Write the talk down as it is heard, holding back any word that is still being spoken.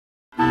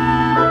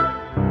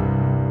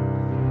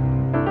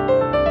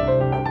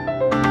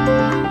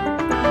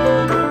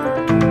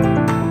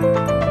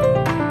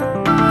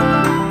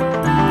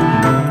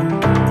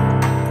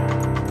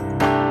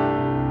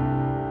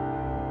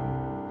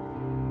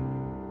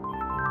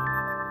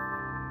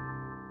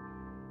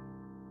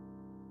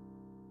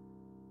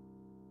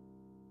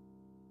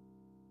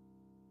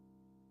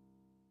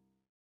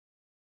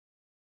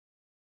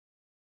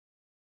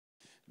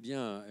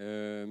Bien,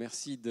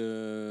 merci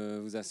de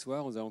vous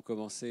asseoir. Nous allons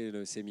commencer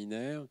le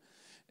séminaire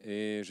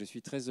et je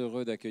suis très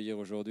heureux d'accueillir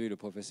aujourd'hui le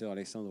professeur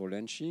Alessandro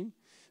Lenci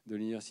de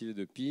l'université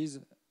de Pisa.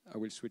 I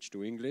will switch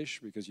to English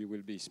because you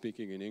will be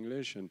speaking in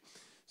English. And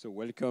so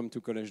welcome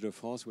to Collège de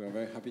France. We are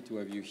very happy to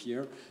have you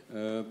here.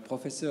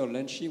 Professor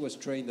Lenci was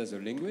trained as a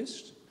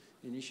linguist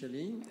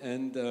initially,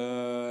 and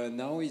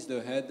now he's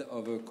the head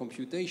of a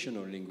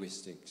computational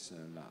linguistics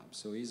lab.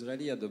 So he's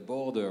really at the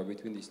border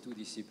between these two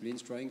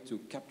disciplines, trying to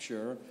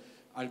capture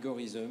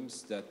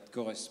algorithms that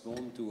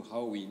correspond to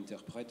how we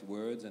interpret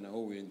words and how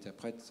we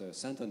interpret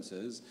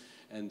sentences.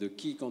 And the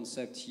key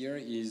concept here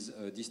is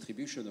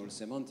distributional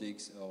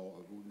semantics, or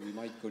we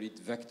might call it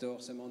vector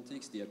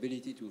semantics, the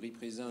ability to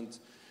represent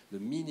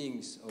the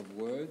meanings of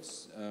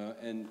words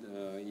and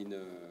in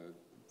a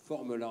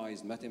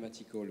formalized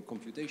mathematical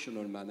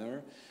computational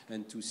manner,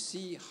 and to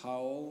see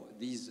how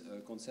these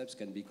concepts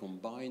can be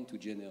combined to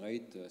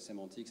generate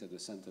semantics at the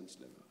sentence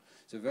level.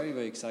 It's a very,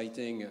 very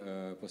exciting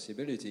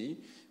possibility,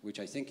 which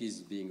I think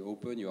is being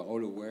open. You are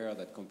all aware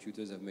that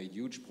computers have made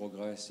huge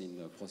progress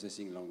in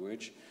processing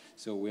language.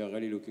 So we are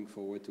really looking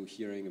forward to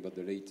hearing about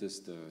the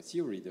latest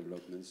theory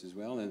developments as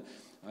well. And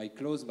I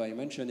close by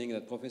mentioning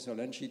that Professor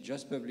Lenci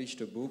just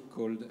published a book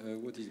called,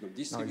 what is it called?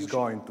 Distributional. No, he's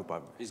going to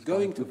publish. He's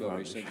going to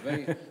publish. So it's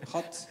very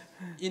hot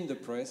in the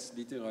press,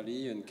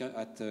 literally, and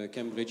at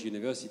Cambridge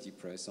University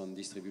Press on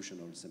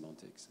distributional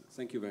semantics.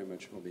 Thank you very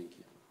much for being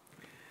here.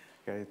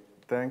 Okay.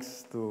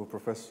 Thanks to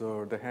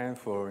Professor Dehaene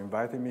for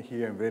inviting me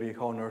here. I'm very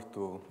honored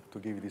to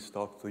give this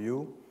talk to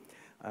you.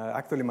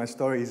 Actually, my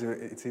story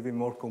it's even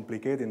more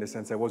complicated in the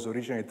sense I was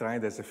originally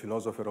trained as a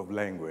philosopher of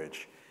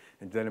language,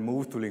 and then I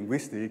moved to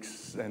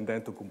linguistics and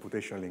then to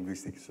computational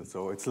linguistics.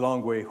 So it's a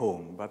long way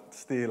home, but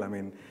still, I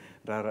mean,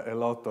 there are a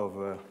lot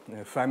of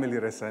family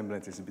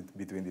resemblances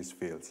between these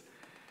fields.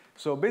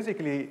 So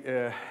basically,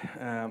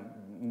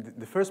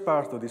 the first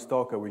part of this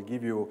talk, I will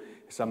give you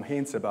some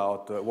hints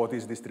about what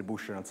is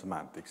distributional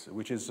semantics,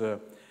 which is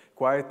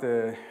quite,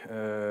 I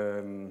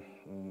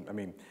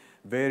mean,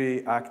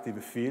 very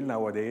active field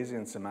nowadays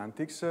in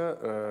semantics,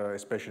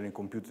 especially in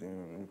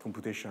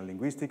computational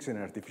linguistics and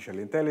artificial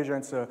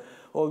intelligence,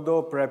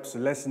 although perhaps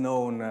less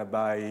known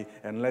by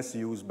and less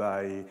used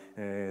by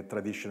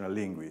traditional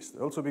linguists.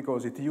 Also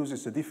because it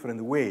uses a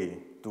different way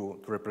to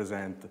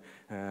represent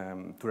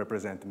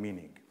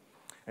meaning.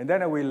 And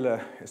then I will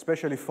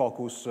especially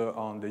focus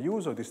on the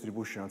use of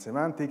distributional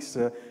semantics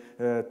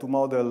to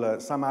model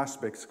some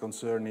aspects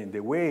concerning the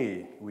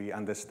way we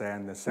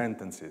understand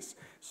sentences.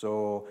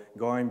 So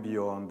going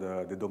beyond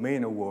the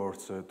domain of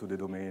words to the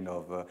domain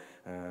of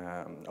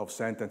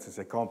sentences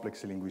and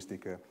complex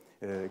linguistic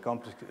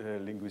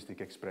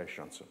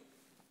expressions.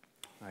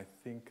 I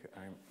think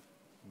I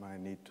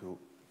might need to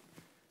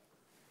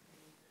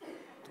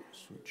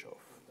switch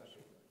off.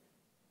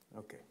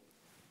 Okay.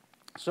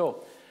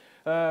 So.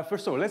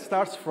 First of all, let's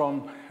start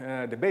from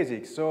the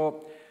basics.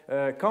 So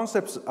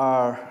concepts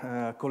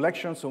are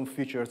collections of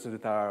features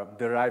that are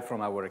derived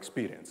from our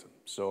experience.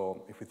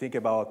 So if we think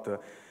about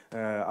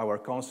our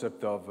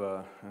concept of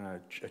a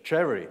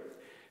cherry,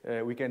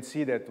 we can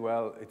see that,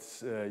 well,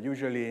 it's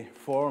usually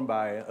formed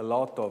by a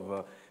lot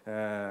of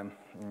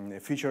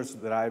features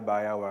derived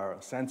by our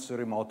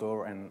sensory,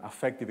 motor, and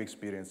affective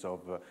experience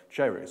of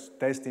cherries.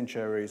 Tasting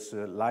cherries,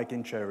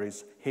 liking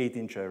cherries,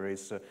 hating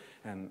cherries,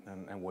 and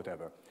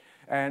whatever.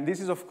 And this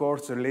is, of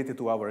course, related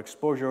to our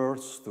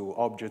exposures to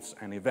objects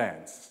and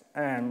events.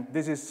 And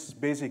this is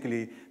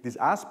basically, these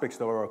aspects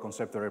of our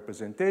conceptual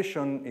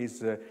representation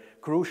is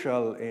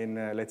crucial in,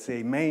 let's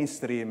say,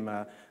 mainstream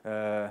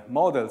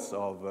models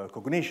of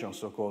cognition,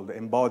 so-called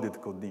embodied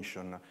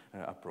cognition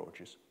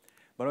approaches.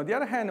 But on the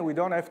other hand, we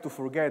don't have to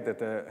forget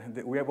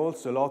that we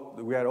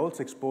are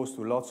also exposed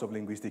to lots of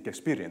linguistic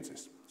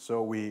experiences.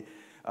 So we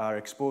are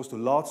exposed to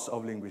lots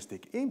of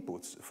linguistic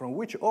inputs from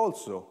which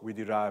also we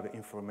derive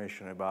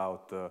information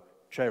about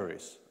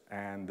cherries.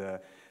 And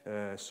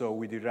so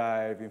we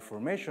derive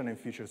information and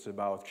features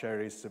about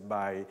cherries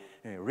by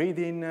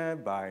reading,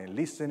 by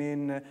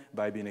listening,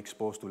 by being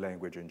exposed to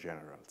language in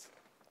general.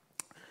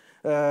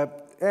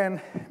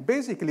 And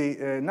basically,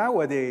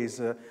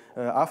 nowadays,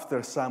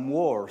 after some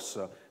wars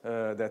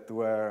that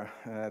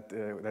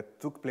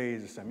took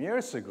place some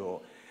years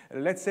ago,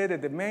 let's say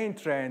that the main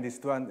trend is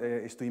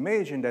to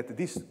imagine that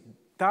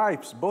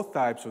both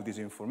types of this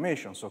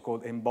information,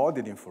 so-called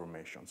embodied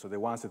information, so the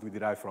ones that we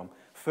derive from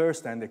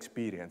first-hand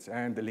experience,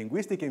 and the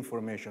linguistic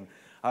information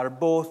are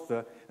both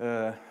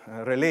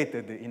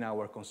related in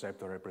our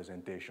conceptual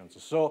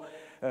representations. So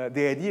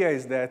the idea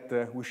is that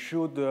we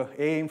should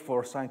aim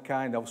for some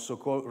kind of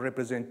so-called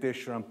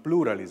representational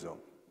pluralism,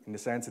 in the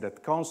sense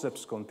that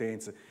concepts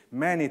contains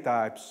many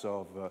types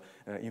of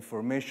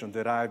information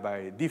derived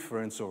by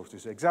different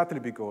sources, exactly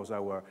because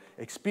our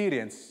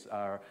experiences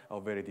are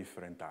of very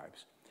different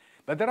types.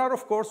 But there are,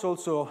 of course,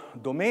 also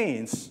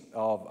domains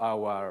of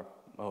our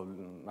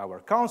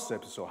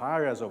concepts, so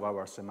areas of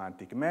our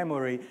semantic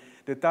memory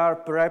that are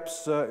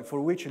perhaps for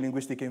which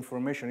linguistic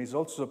information is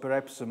also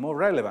perhaps more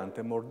relevant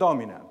and more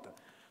dominant.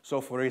 So,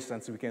 for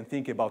instance, we can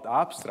think about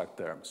abstract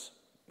terms.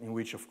 in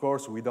which, of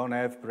course, we don't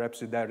have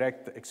perhaps a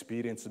direct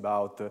experience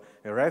about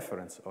a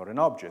reference or an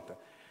object.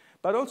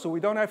 But also, we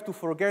don't have to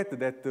forget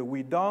that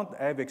we don't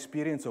have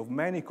experience of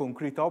many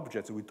concrete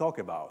objects we talk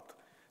about.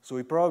 So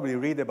we probably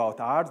read about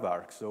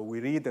aardvarks, so we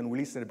read and we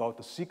listen about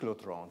the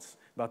cyclotrons,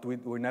 but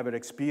we never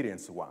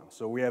experienced one.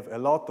 So we have a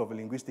lot of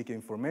linguistic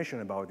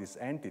information about these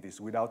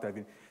entities without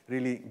having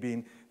really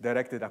been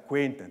directed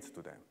acquaintance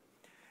to them.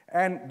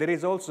 And there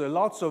is also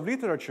lots of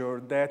literature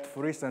that,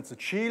 for instance,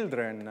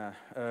 children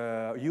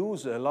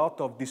use a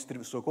lot of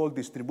so-called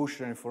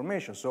distributional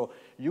information. So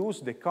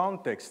use the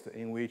context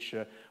in which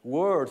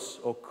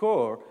words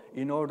occur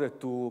in order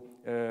to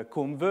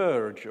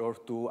converge or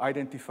to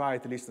identify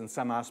at least in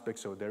some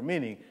aspects of their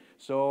meaning.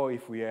 So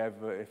if we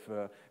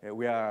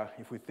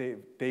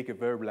take a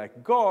verb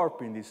like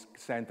gorp in this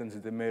sentence,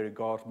 the Mary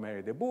Gorp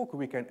married the book,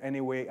 we can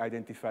anyway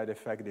identify the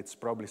fact that it's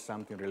probably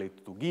something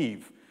related to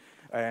give.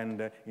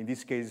 And in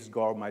this case,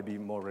 gorp might be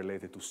more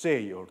related to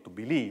say or to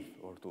believe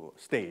or to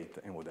state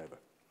and whatever.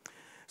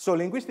 So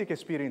linguistic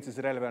experience is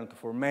relevant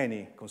for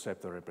many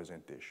conceptual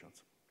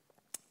representations.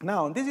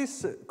 Now, this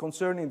is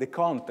concerning the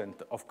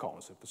content of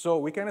concepts. So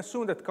we can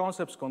assume that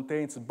concepts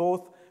contains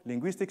both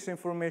linguistics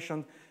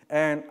information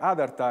and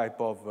other type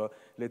of,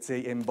 let's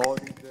say,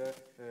 embodied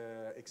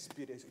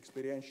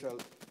experiential,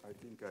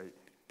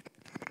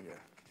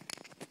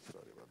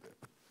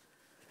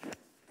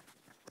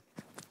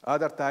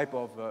 other type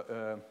of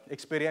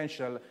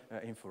experiential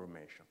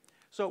information.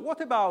 So what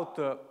about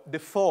the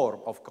form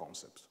of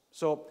concepts?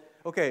 So,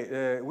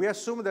 okay, we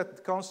assume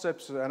that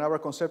concepts and our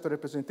conceptual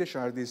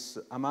representation are this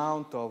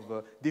amount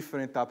of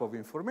different type of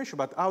information,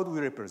 but how do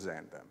we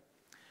represent them?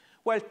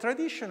 Well,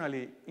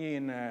 traditionally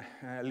in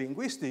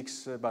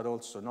linguistics, but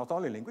also not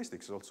only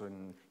linguistics, also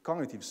in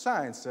cognitive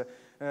science,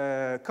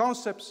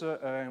 concepts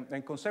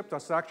and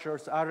conceptual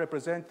structures are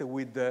represented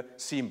with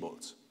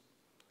symbols.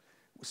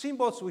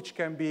 Symbols which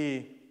can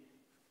be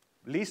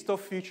list of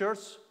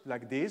features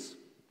like this,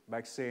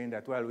 by saying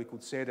that, well, we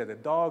could say that a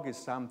dog is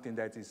something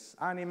that is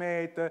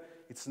animate,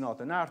 it's not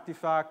an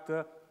artifact,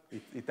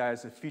 it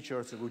has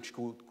features which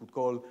could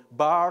call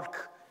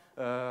bark,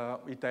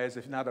 it has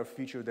another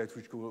feature that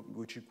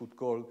which you could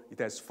call, it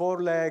has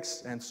 4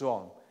 legs, and so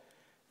on.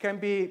 Can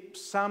be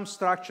some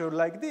structure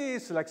like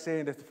this, like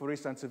saying that, for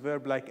instance, a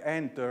verb like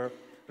enter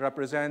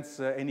represents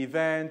an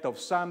event of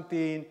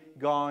something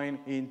going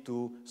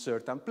into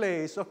certain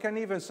place, or can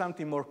even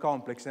something more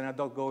complex, and I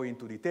don't go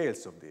into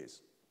details of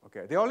this.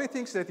 Okay. The only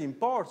thing that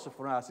imports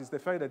for us is the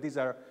fact that these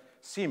are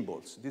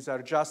symbols. These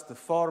are just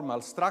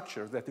formal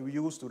structures that we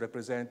use to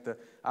represent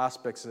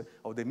aspects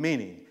of the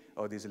meaning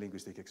of these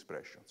linguistic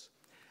expressions.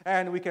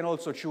 And we can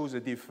also choose a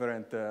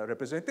different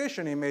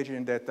representation,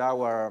 imagining that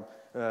our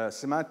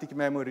semantic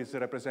memory is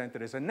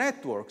represented as a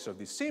networks of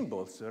these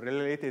symbols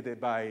related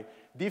by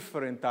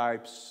different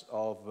types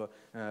of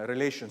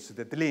relations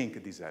that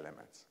link these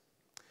elements.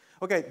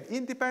 Okay,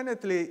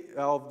 independently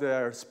of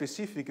their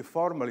specific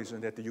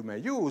formalism that you may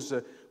use,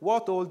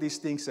 what all these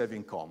things have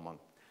in common?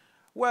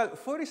 Well,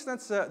 for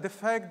instance, the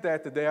fact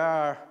that they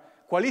are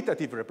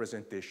qualitative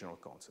representational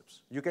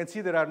concepts. You can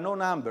see there are no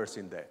numbers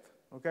in that,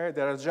 okay?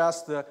 There are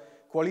just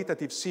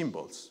qualitative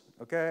symbols,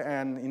 okay?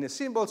 And in the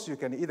symbols, you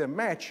can either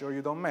match or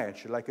you don't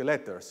match, like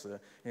letters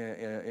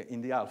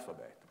in the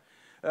alphabet.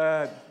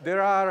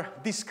 There are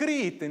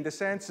discrete in the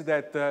sense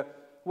that,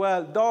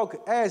 well,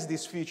 dog has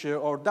this feature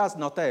or does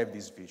not have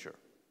this feature,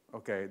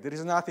 okay? There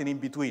is nothing in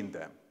between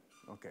them,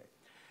 okay?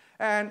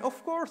 And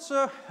of course,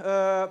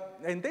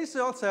 and this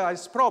also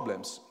has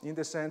problems in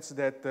the sense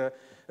that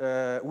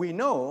we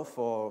know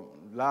for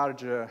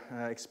large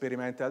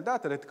experimental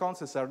data that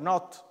concepts are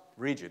not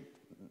rigid.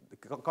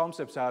 The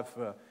concepts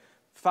have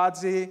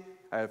fuzzy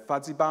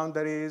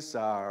boundaries,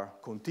 are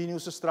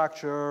continuous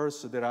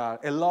structures. There are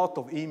a lot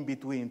of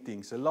in-between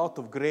things, a lot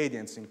of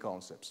gradients in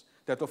concepts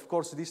that, of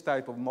course, this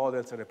type of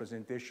models and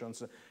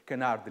representations can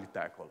hardly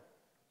tackle.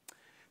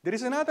 There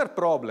is another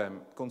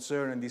problem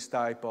concerning this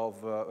type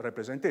of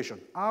representation.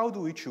 How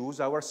do we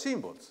choose our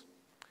symbols?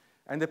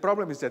 And the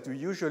problem is that we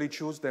usually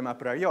choose them a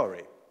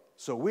priori.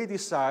 So we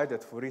decide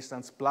that, for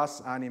instance,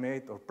 plus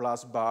animate or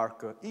plus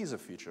bark is a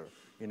feature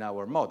in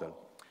our model.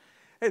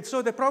 And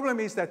so the problem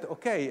is that,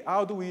 okay,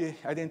 how do we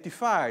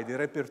identify the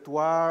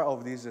repertoire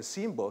of these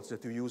symbols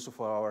that we use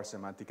for our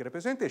semantic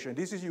representation?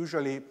 This is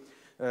usually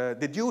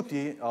the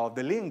duty of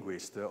the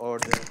linguist,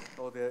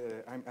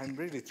 I'm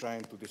really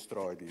trying to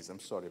destroy this. I'm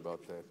sorry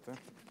about that.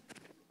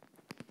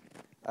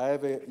 I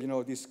have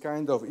this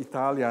kind of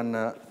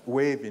Italian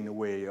waving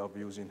way of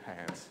using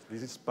hands.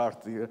 This is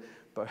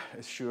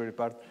surely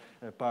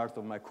part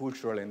of my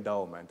cultural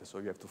endowment, so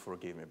you have to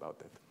forgive me about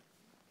that.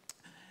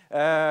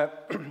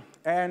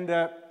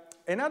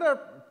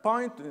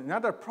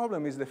 Another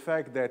problem is the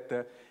fact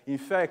that, in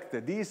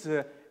fact, this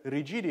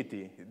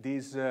rigidity,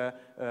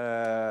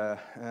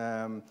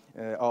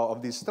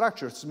 of these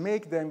structures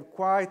make them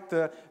quite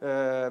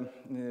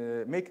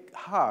make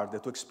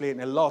hard to explain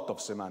a lot of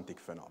semantic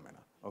phenomena.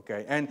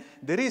 Okay? And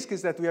the risk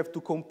is that we have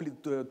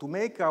to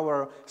make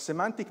our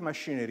semantic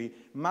machinery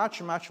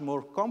much, much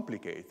more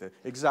complicated,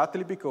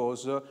 exactly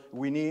because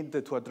we need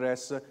to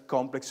address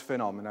complex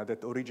phenomena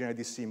that originally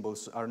these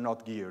symbols are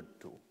not geared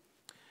to.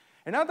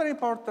 Another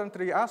important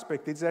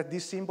aspect is that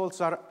these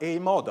symbols are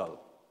amodal.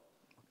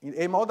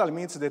 Amodal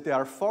means that they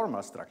are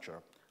formal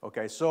structure.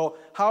 Okay, so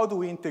how do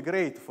we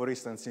integrate, for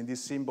instance, in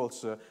these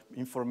symbols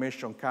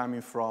information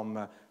coming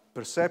from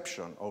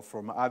perception or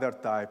from other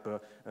type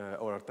of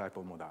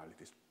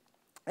modalities?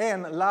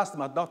 And last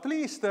but not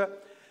least,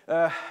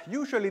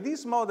 usually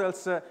these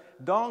models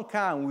don't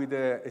come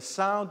with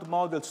sound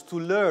models to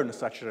learn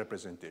such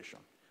representation.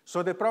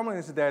 So the problem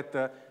is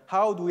that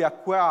how do we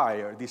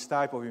acquire this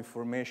type of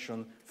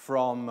information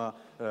from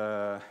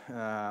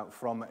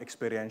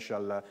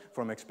experiential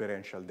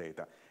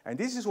data? And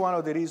this is one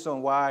of the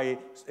reasons why,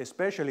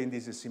 especially in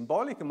this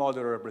symbolic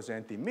model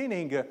representing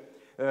meaning,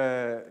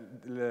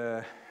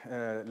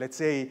 let's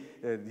say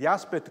the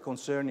aspect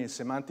concerning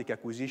semantic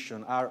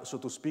acquisition are, so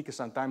to speak,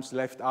 sometimes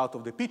left out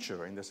of the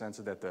picture, in the sense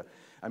that,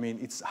 I mean,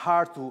 it's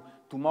hard to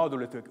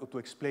modulate, to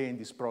explain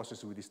this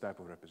process with this type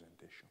of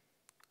representation.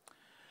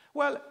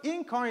 Well,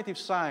 in cognitive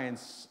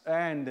science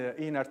and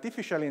in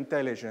artificial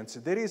intelligence,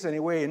 there is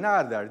anyway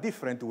another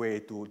different way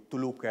to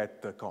look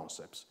at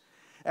concepts.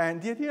 And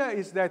the idea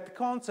is that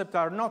concepts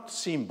are not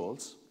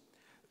symbols.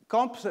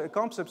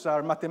 Concepts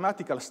are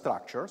mathematical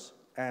structures,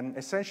 and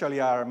essentially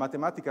are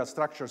mathematical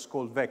structures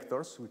called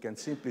vectors. We can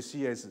simply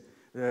see as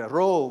a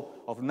row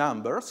of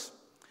numbers.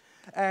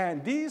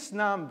 And these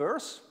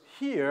numbers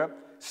here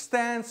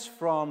stands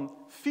from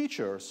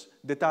features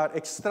that are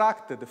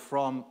extracted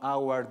from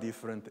our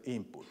different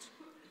inputs.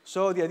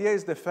 So the idea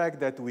is the fact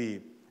that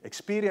we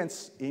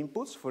experience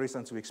inputs. For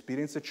instance, we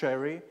experience a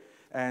cherry,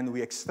 and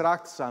we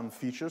extract some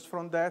features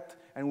from that,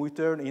 and we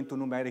turn into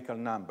numerical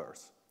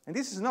numbers. And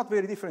this is not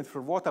very different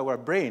from what our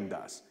brain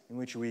does, in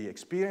which we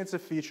experience the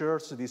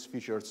features, these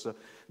features,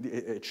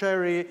 a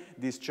cherry,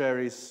 these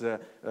cherries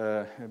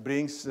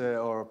brings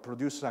or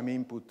produce some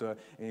input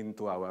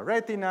into our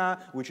retina,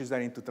 which is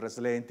then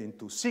translated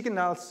into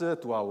signals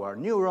to our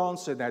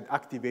neurons that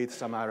activate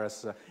some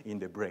areas in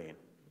the brain.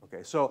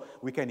 Okay, so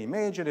we can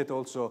imagine that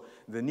also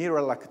the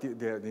neural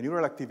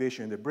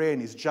activation in the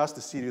brain is just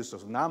a series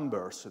of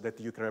numbers that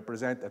you can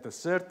represent at a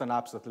certain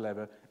abstract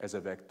level as a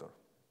vector.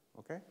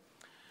 Okay?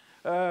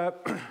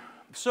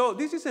 So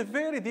this is a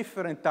very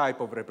different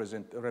type of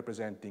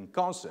representing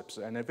concepts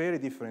and a very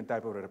different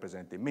type of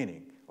representing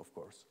meaning, of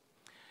course.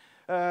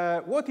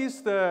 What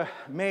is the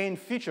main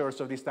features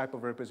of this type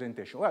of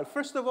representation? Well,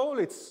 first of all,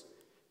 it's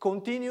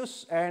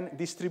continuous and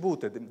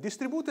distributed.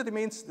 Distributed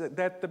means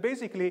that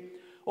basically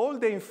all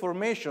the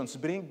informations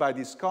bring by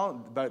this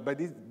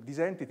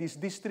entity is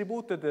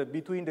distributed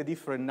between the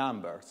different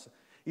numbers.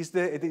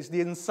 It is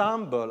the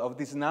ensemble of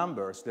these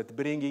numbers that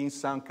bring in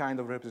some kind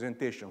of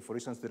representation. For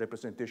instance, the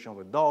representation of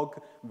a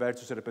dog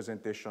versus the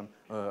representation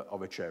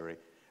of a cherry.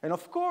 And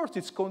of course,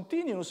 it's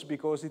continuous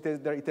because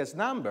it has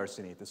numbers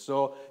in it.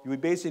 So we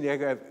basically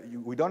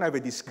we don't have a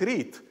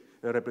discrete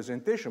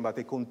representation, but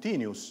a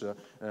continuous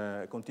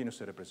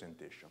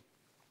representation.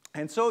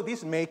 And so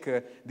this makes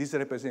this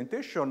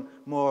representation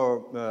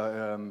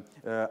more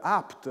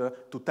apt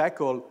to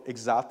tackle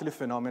exactly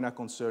phenomena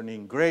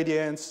concerning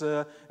gradients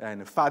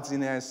and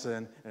fuzziness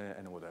and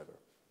whatever.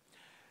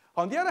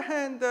 On the other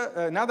hand,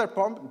 another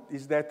problem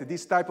is that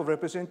this type of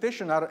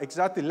representation are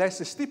exactly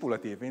less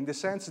stipulative, in the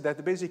sense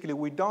that basically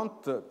we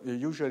don't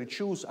usually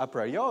choose a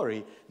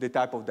priori the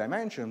type of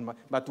dimension,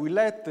 but we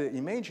let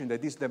imagine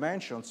that these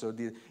dimensions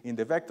in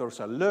the vectors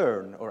are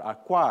learned or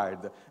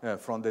acquired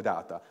from the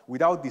data,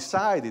 without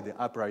deciding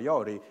a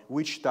priori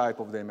which type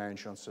of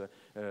dimensions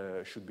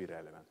should be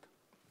relevant.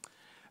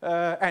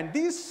 And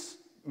this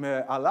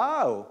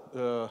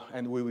allow,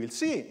 and we will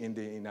see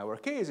in our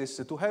cases,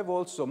 to have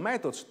also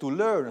methods to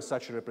learn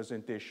such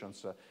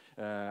representations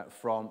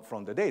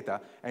from the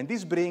data, and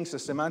this brings a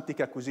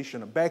semantic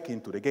acquisition back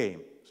into the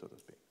game, so to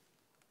speak.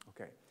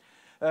 Okay.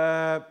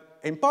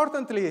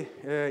 Importantly,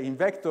 in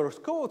vector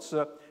codes,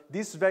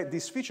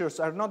 these features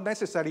are not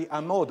necessarily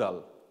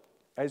amodal.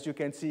 As you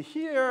can see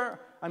here,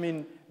 I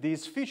mean,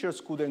 these features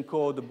could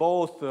encode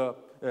both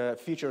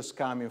features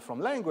coming from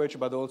language,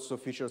 but also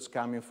features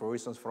coming, for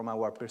instance, from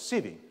our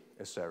perceiving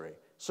array.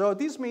 So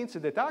this means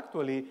that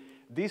actually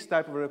this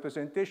type of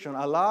representation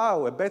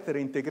allows a better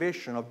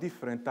integration of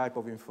different type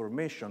of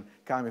information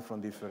coming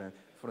from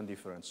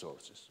different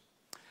sources.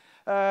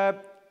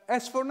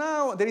 As for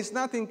now, there is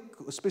nothing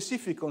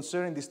specific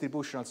concerning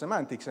distributional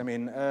semantics. I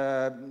mean,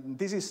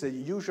 this is a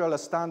usual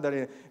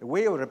standard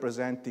way of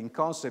representing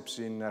concepts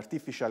in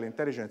artificial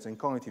intelligence and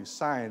cognitive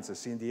science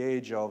since the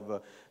age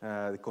of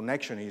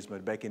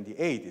connectionism back in the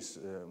 80s,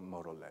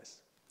 more or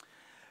less.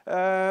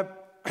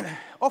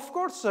 Of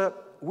course,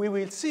 we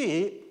will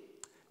see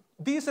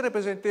these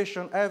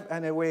representations have,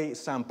 in a way,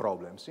 some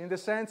problems, in the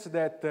sense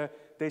that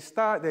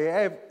they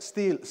have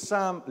still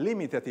some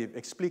limitative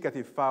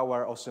explicative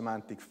power of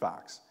semantic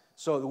facts.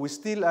 So we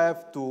still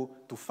have to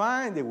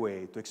find a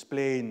way to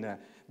explain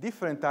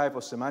different type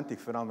of semantic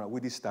phenomena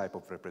with this type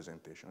of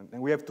representation.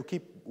 And we have to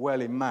keep well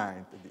in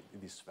mind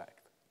this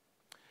fact.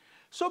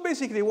 So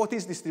basically, what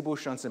is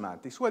distributional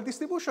semantics? Well,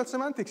 distributional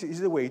semantics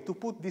is a way to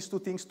put these two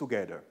things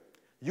together.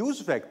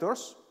 Use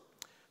vectors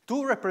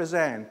to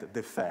represent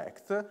the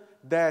fact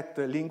that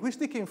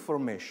linguistic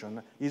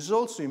information is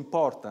also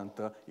important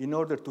in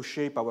order to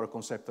shape our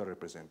conceptual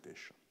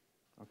representation.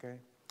 Okay?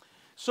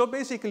 So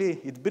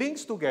basically, it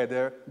brings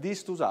together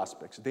these two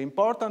aspects, the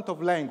importance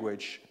of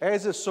language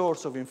as a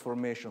source of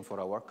information for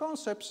our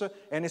concepts,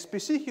 and a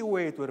specific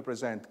way to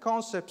represent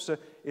concepts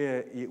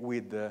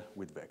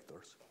with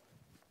vectors.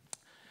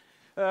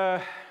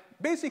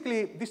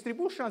 Basically,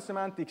 distributional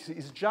semantics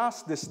is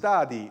just the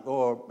study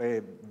or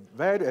a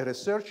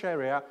research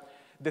area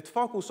that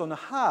focuses on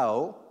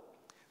how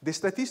the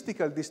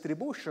statistical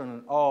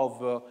distribution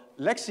of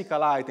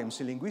lexical items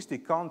in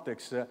linguistic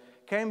contexts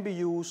can be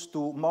used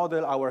to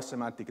model our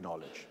semantic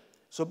knowledge.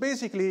 So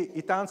basically,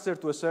 it answers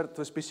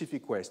to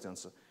specific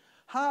questions.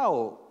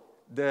 How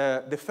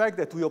the fact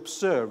that we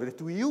observe,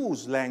 that we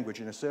use language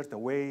in a certain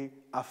way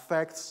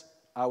affects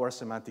our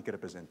semantic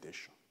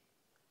representation.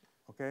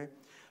 Okay?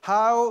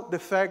 How the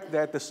fact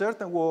that a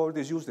certain word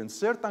is used in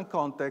certain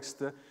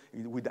context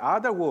with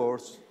other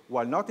words,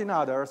 while not in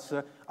others,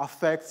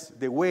 affects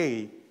the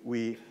way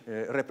we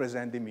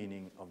represent the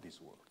meaning of these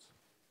words.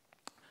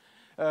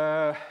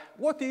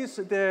 What is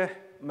the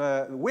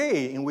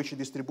way in which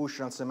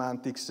distributional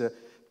semantics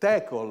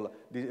tackle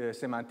the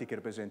semantic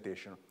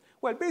representation?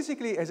 Well,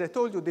 basically, as I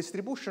told you,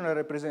 distributional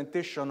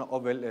representation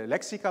of a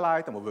lexical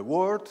item, of a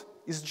word,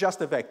 is just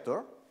a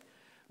vector.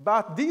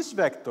 But this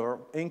vector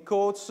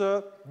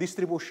encodes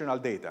distributional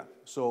data.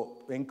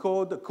 So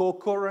encode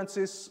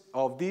co-occurrences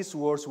of these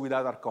words with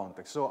other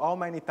contexts. So how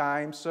many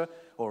times,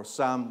 or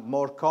some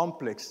more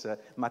complex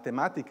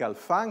mathematical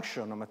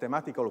function or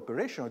mathematical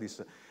operation of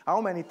this,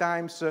 how many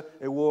times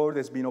a word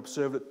has been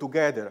observed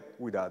together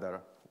with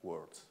other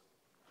words.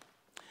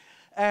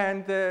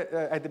 And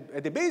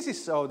at the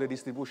basis of the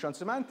distributional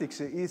semantics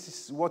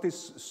is what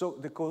is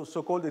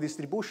so-called the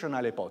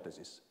distributional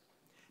hypothesis.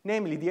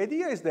 Namely, the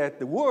idea is that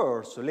the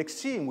words,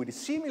 lexeme with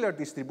similar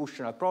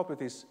distributional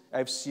properties,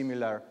 have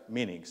similar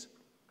meanings.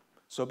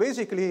 So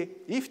basically,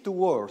 if two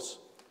words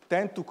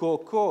tend to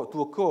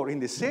occur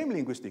in the same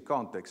linguistic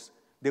context,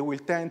 they will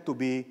tend to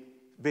be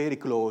very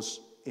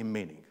close in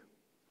meaning.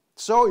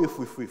 So if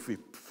we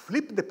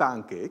flip the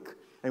pancake,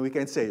 and we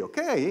can say,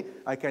 okay,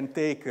 I can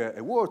take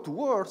a word, two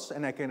words,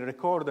 and I can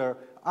record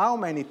how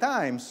many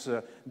times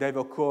they've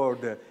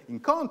occurred in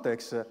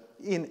context,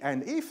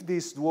 and if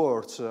these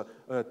words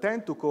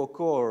tend to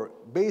occur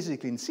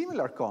basically in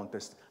similar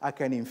contexts, I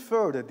can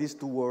infer that these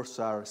two words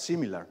are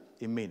similar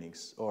in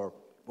meanings, or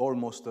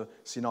almost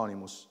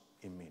synonymous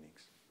in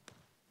meanings.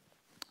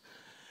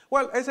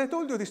 Well, as I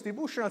told you,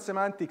 distributional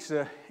semantics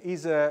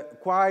is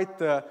quite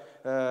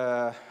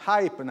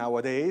hype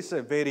nowadays,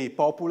 very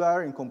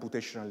popular in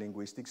computational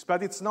linguistics,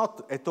 but it's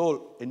not at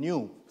all a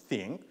new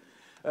thing.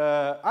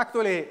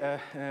 Actually,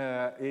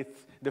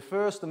 the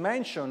first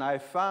mention I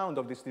found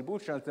of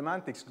distributional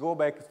semantics go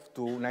back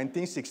to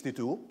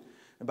 1962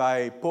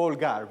 by Paul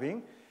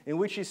Garvin, in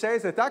which he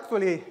says that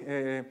actually,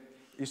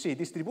 you see,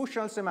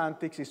 distributional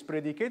semantics is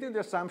predicated on the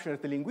assumption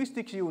that the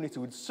linguistic units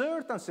with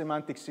certain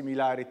semantic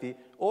similarity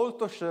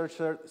also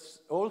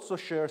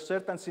share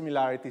certain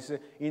similarities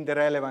in the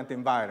relevant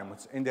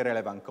environments, in the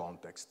relevant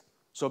context.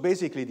 So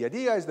basically, the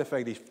idea is the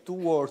fact that if two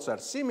words are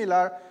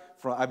similar,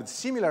 have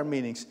similar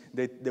meanings,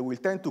 they will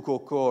tend to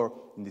occur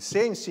in the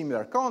same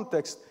similar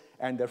context,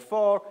 and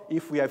therefore,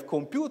 if we have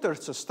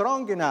computers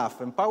strong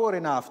enough and power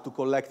enough to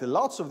collect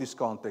lots of these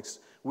contexts,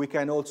 we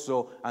can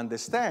also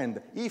understand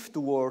if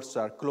two words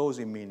are close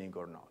in meaning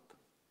or not.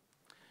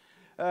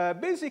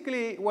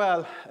 Basically,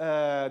 well,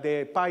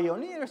 the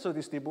pioneers of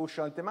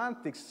distributional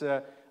semantics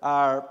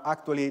are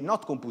actually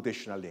not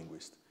computational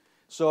linguists.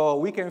 So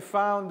we can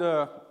find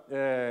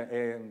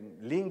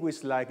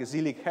linguists like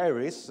Zelig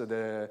Harris,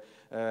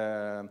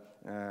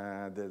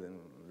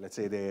 let's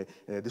say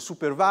the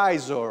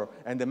supervisor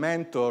and the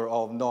mentor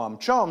of Noam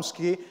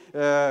Chomsky,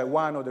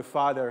 one of the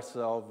fathers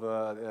of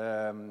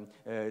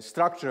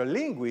structural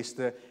linguists,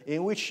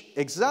 in which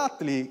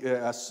exactly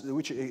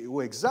assumed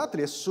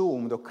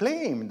or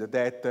claimed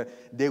that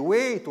the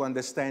way to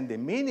understand the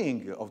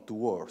meaning of two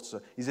words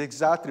is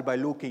exactly by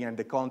looking at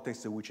the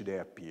context in which they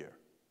appear.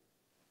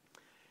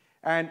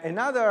 And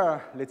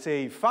another, let's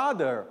say,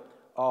 father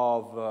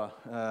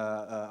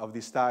of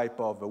this type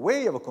of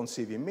way of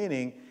conceiving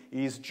meaning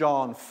is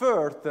John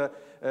Firth,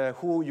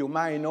 who you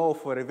might know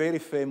for a very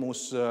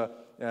famous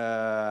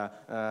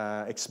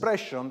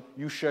expression,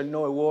 you shall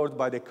know a word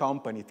by the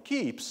company it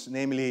keeps,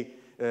 namely,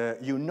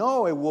 you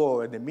know a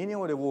word, the meaning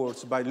of the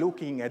words, by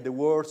looking at the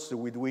words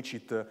with which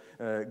it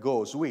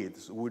goes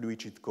with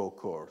which it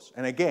co-occurs.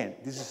 And again,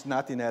 this is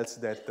nothing else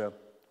that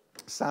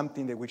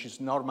something which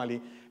is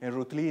normally and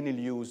routinely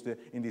used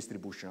in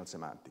distributional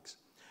semantics.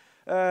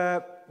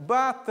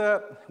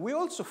 But we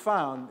also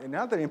found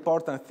another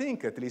important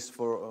thing, at least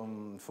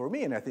for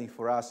me, and I think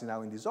for us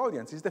now in this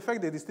audience, is the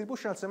fact that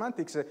distributional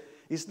semantics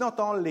is not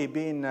only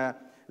been,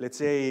 let's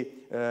say,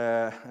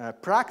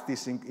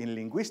 practice in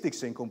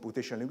linguistics and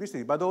computational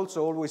linguistics, but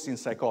also always in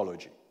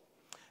psychology.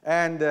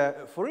 And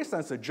for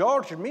instance,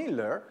 George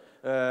Miller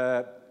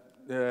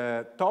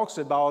talks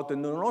about the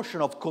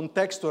notion of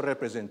contextual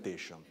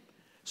representation.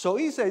 So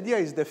his idea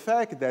is the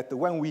fact that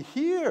when we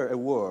hear a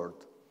word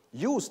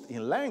used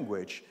in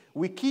language,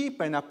 we keep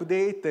and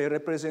update the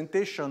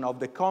representation of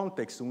the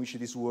context in which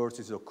this word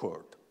is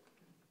occurred.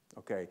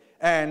 Okay,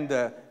 and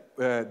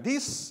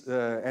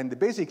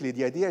basically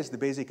the idea is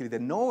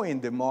that knowing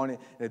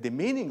the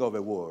meaning of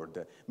a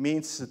word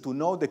means to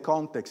know the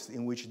context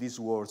in which these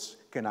words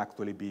can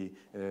actually be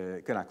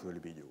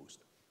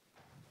used.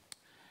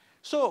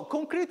 So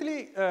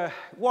concretely,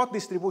 what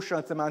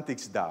distributional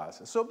semantics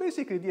does. So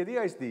basically the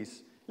idea is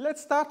this.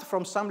 Let's start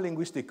from some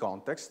linguistic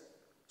context.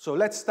 So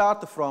let's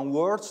start from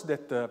words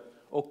that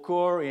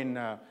occur in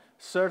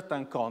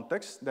certain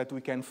contexts that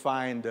we can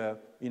find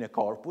in a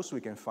corpus,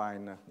 we can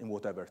find in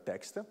whatever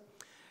text.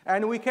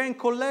 And we can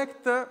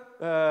collect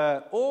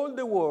all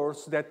the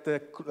words that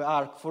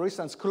are, for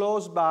instance,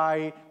 close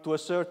by to a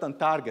certain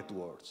target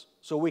words.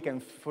 So we can,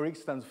 for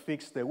instance,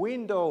 fix the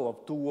window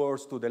of 2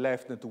 words to the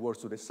left and 2 words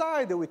to the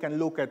side, and we can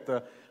look at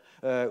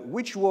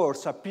which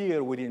words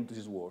appear within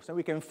these words. And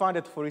we can find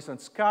that, for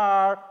instance,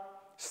 car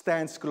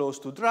stands close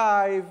to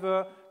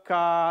drive,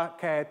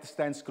 cat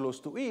stands close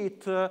to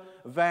eat,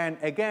 van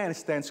again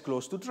stands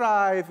close to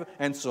drive,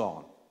 and so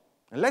on.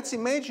 And let's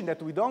imagine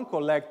that we don't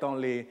collect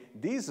only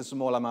these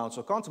small amounts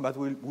of content, but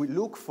we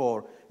look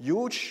for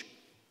huge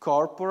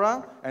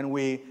corpora, and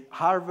we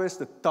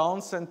harvest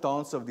tons and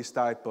tons of this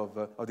type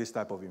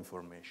of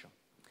information.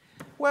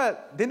 Well,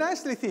 the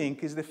nicely thing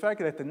is the fact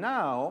that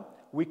now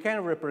we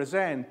can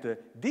represent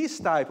this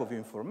type of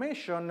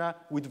information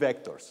with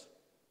vectors.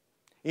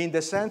 In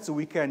the sense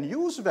we can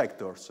use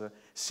vectors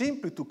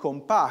simply to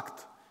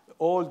compact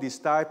all this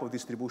type of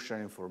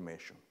distributional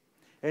information.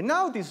 And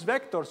now these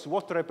vectors,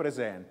 what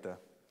represent?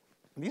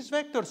 These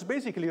vectors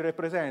basically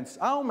represents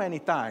how many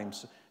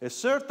times a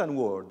certain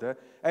word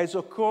has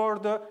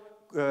occurred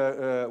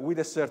with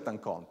a certain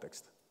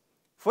context.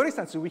 For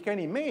instance, we can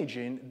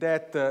imagine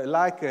that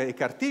like a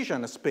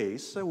Cartesian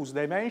space whose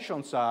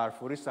dimensions are,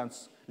 for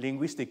instance,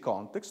 linguistic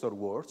context or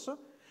words,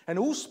 and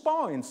whose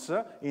points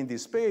in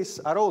this space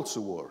are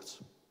also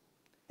words.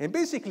 And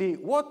basically,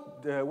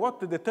 what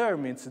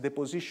determines the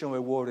position of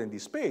a word in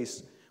this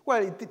space?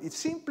 Well, it's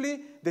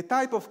simply the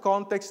type of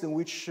context in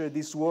which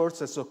these words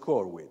has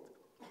occurred with.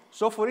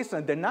 So, for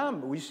instance,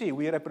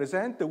 we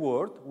represent the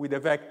word with the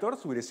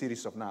vectors, with a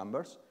series of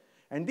numbers,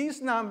 and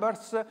these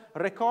numbers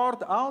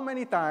record how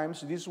many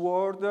times this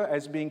word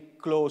has been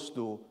close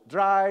to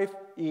drive,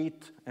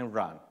 eat, and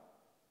run.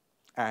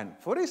 And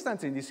for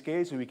instance, in this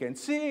case, we can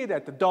see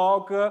that the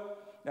dog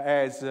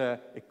has a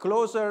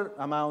closer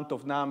amount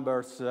of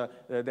numbers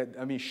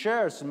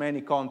shares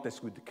many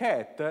contexts with the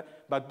cat,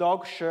 but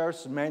dog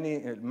shares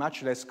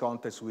much less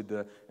contexts with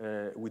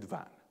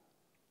van.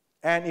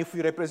 And if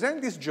we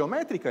represent this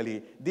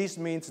geometrically, this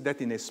means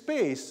that in a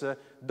space,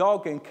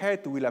 dog and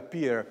cat will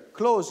appear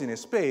close in a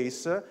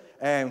space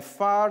and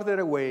farther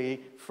away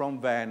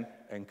from van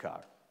and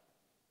car.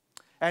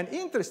 And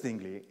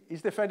interestingly,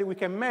 is the fact that we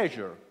can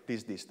measure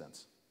this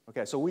distance.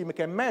 Okay, so we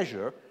can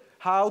measure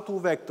how 2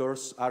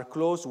 vectors are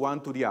close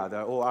one to the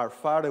other or are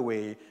far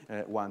away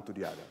one to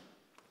the other.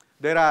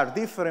 There are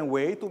different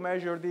ways to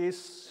measure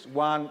this.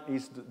 One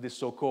is the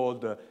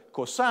so-called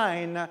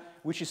cosine,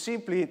 which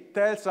simply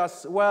tells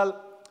us,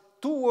 well,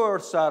 2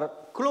 words are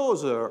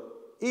closer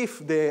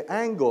if the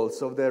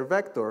angles of their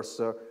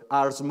vectors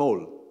are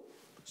small.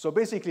 So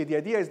basically, the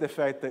idea is the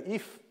fact that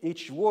if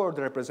each word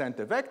represents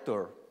a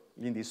vector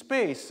in this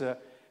space,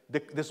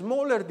 the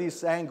smaller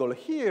this angle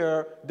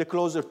here, the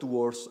closer 2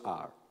 words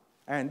are.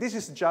 And this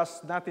is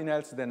just nothing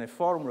else than a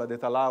formula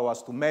that allows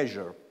us to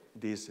measure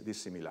this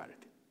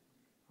similarity.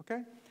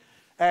 Okay?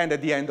 And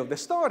at the end of the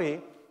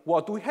story,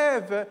 what we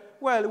have,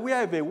 well, we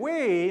have a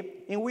way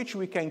in which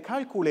we can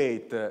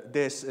calculate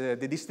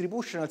the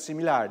distributional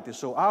similarity,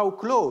 so how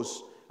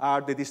close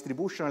are the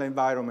distributional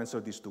environments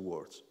of these 2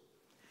 words.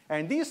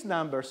 And these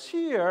numbers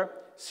here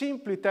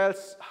simply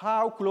tells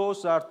how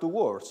close are 2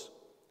 words.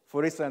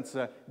 For instance,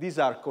 these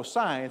are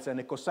cosines, and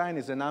a cosine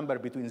is a number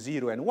between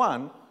 0 and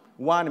 1.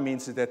 1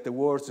 means that the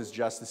word is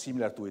just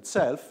similar to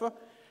itself.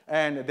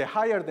 And the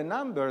higher the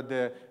number,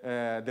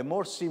 the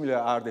more similar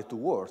are the 2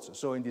 words.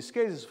 So in this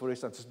case, for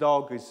instance,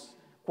 dog is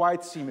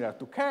quite similar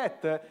to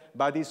cat,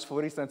 but is,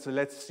 for instance,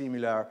 less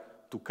similar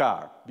to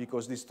car,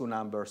 because these 2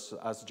 numbers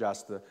are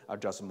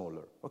just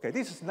smaller. Okay,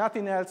 this is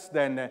nothing else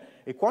than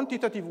a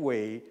quantitative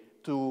way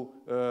to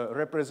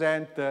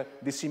represent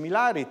the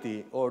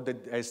similarity or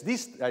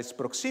as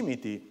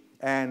proximity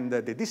and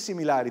the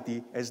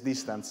dissimilarity as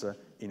distance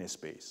in a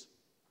space.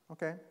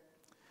 Okay?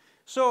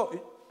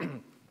 So,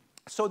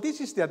 so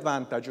this is the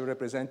advantage of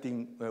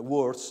representing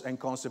words and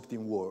concepts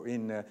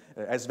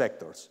as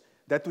vectors,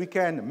 that we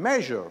can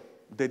measure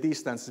the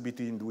distance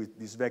between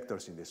these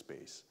vectors in the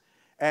space.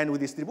 And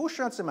with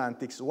distributional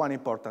semantics, one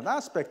important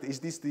aspect is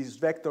these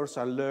vectors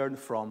are learned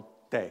from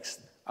text,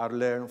 are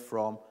learned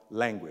from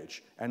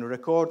language, and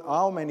record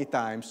how many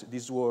times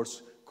these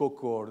words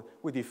co-occur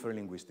with different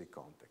linguistic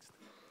contexts.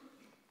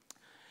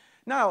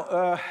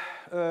 Now,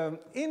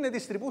 in the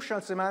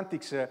distributional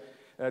semantics,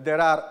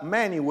 there are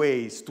many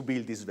ways to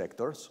build these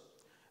vectors,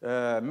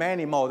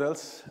 many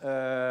models,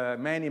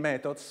 many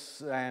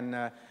methods,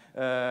 and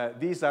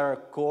these are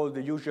called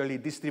usually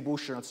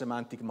distributional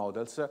semantic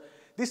models.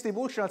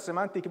 Distributional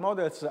semantic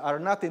models are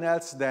nothing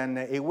else than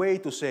a way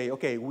to say,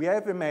 okay, we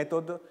have a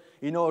method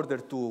in order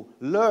to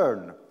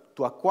learn,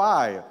 to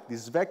acquire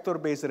this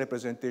vector-based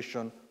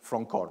representation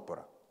from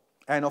corpora.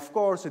 And of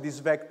course,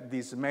 these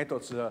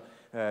methods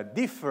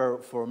differ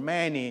for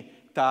many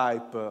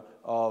type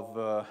of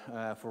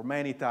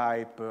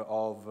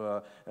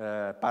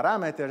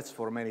parameters,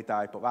 for many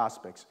type of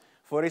aspects.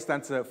 For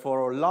instance,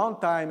 for a long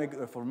time,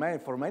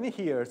 for many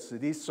years,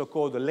 this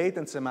so-called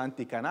latent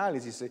semantic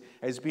analysis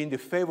has been the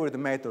favorite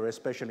method,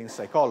 especially in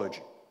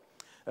psychology.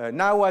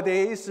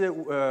 Nowadays,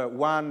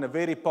 one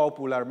very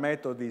popular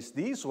method is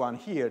this one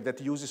here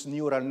that uses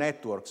neural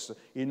networks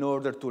in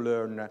order to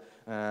learn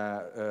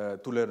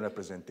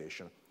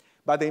representation.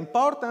 But the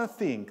important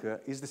thing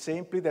is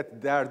simply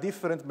that there are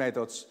different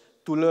methods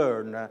to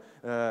learn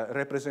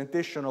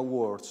representation of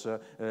words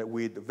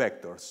with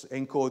vectors,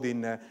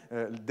 encoding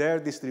their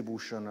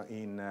distribution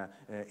in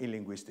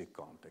linguistic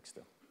context.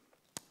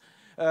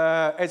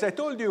 As I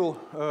told you,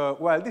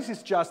 well, this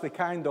is just a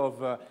kind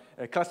of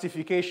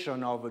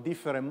classification of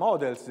different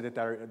models that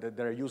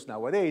are used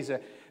nowadays.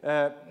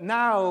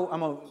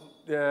 Now,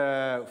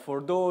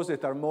 for those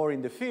that are more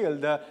in the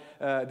field,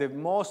 the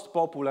most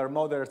popular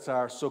models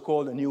are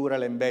so-called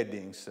neural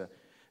embeddings.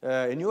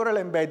 Neural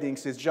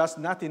embeddings is just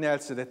nothing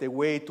else than a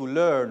way to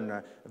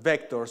learn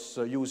vectors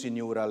using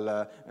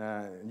neural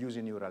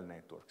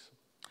networks.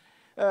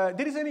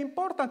 There is an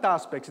important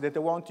aspect that I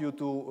want you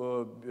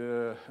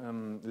to,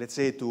 let's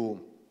say,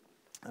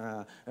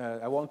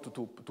 I want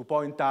to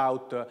point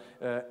out,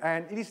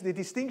 and it is the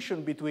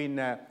distinction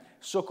between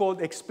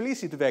so-called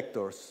explicit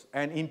vectors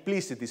and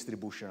implicit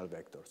distributional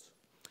vectors.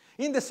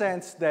 In the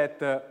sense that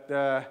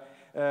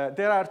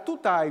there are two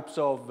types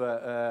of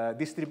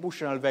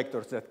distributional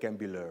vectors that can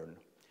be learned.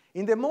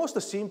 In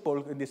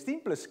the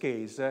simplest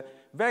case,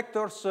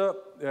 vectors,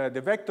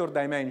 the vector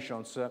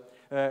dimensions,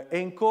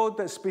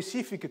 encode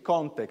specific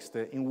context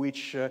in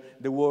which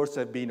the words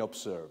have been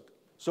observed.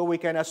 So we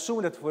can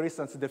assume that, for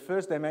instance, the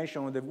first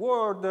dimension of the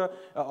word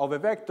of a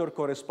vector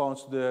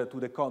corresponds to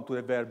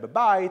the verb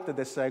bite,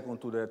 the second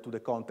to the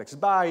context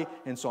by,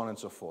 and so on and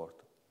so forth.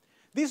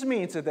 This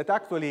means that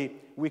actually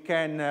we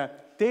can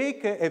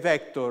take a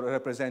vector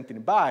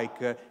representing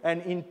bike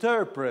and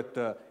interpret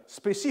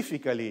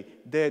specifically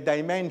the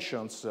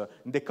dimensions,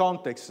 the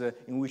context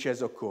in which it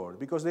has occurred,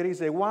 because there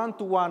is a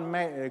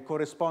one-to-one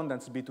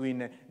correspondence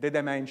between the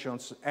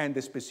dimensions and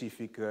the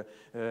specific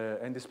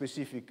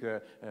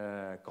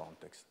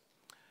context.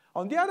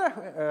 On the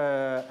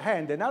other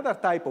hand, another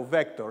type of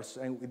vectors,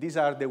 and these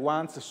are the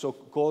ones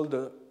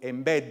so-called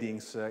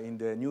embeddings in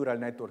the neural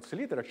networks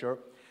literature,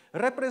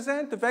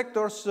 represent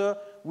vectors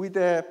with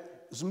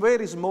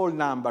very small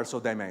numbers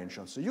of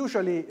dimensions.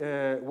 Usually,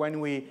 when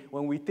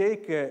we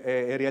take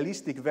a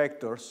realistic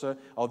vectors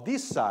of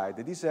this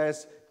side, this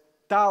has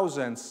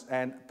thousands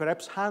and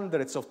perhaps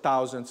hundreds of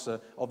thousands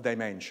of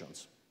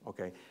dimensions.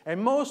 Okay?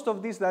 And most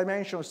of these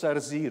dimensions are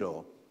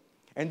zero.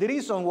 And the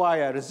reason why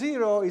are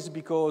zero is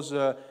because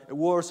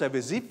words have a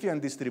Zipfian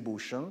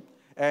distribution,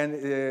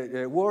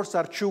 and words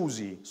are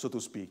choosy, so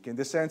to speak, in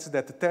the sense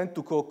that tend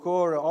to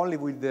occur only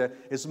with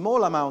a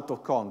small amount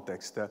of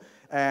context.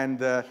 And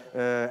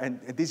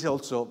this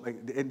also,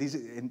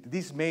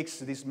 this makes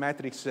this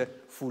matrix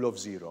full of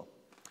zero.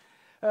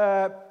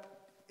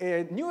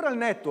 Neural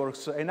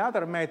networks and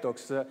other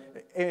methods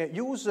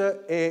use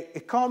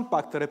a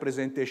compact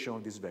representation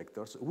of these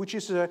vectors, which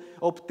is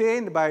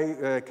obtained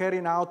by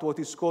carrying out what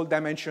is called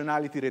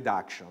dimensionality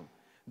reduction.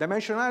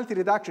 Dimensionality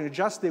reduction is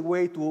just a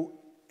way to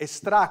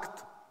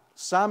extract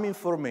some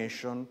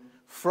information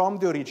from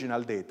the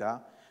original data,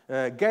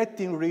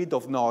 getting rid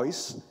of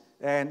noise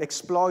and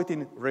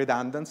exploiting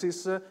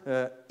redundancies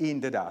in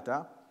the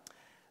data,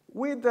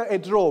 with a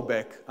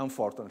drawback,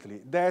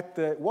 unfortunately,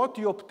 that what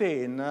you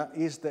obtain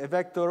is a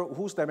vector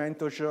whose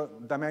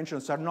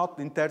dimensions are not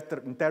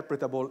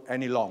interpretable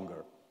any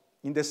longer,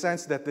 in the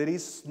sense that there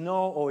is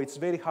or it's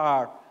very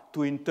hard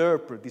to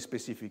interpret the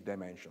specific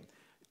dimension.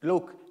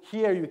 Look,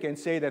 here you can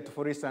say that,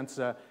 for instance,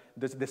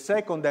 the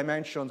second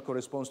dimension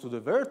corresponds to the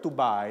verb to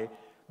buy,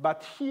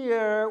 but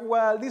here,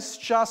 well, this is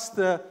just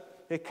a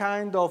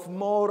kind of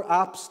more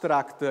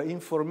abstract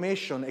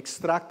information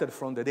extracted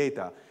from the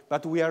data,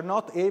 but we are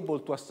not able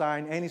to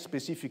assign any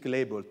specific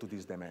label to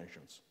these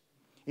dimensions.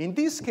 In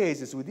these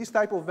cases, with this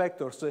type of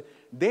vectors,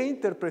 the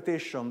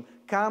interpretation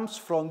comes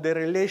from the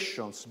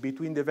relations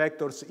between the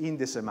vectors in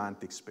the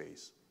semantic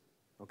space.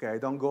 Okay, I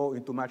don't go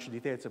into much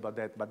details about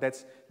that, but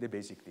that's the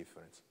basic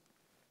difference.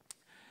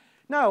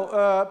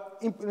 Now,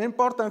 an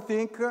important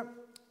thing,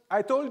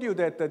 I told you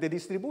that the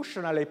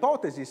distributional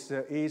hypothesis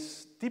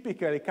is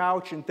typically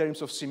couched in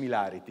terms of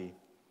similarity.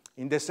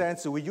 In the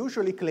sense, we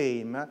usually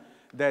claim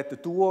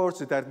that two words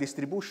that are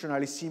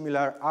distributionally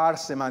similar are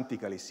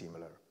semantically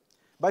similar.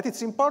 But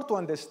it's important to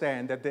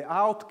understand that the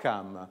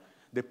outcome,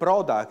 the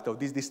product of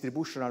these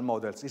distributional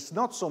models is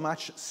not so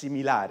much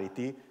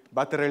similarity,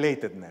 but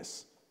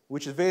relatedness,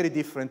 which is very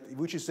different,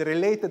 which is a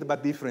related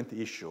but different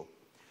issue.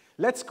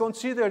 Let's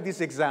consider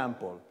this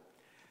example.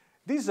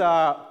 These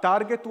are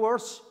target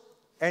words,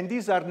 and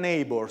these are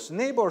neighbors.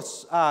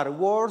 Neighbors are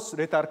words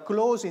that are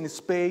close in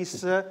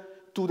space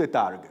to the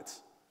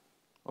targets.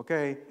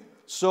 Okay?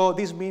 So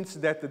this means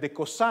that the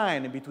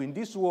cosine between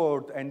this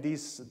word and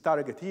this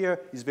target here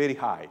is very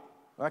high.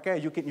 Okay?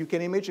 You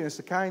can imagine it's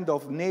a kind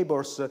of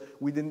neighbors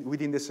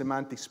within the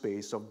semantic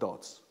space of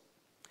dots.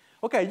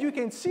 Okay, you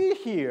can see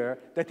here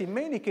that in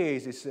many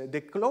cases,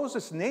 the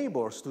closest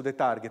neighbors to the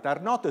target are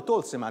not at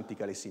all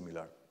semantically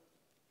similar.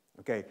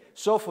 Okay,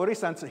 so for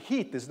instance,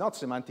 heat is not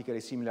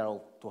semantically similar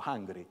to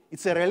hungry.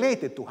 It's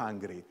related to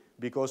hungry,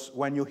 because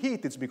when you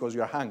eat, it's because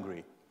you are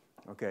hungry.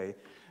 Okay,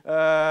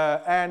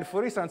 and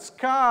for instance,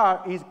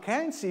 car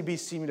can be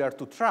similar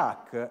to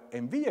truck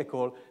and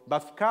vehicle,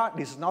 but car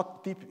is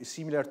not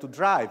similar to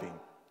driving.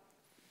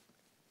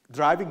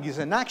 Driving is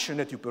an action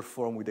that you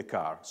perform with the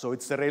car, so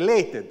it's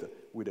related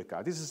with the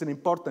car. This is an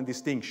important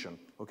distinction.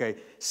 Okay,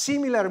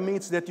 similar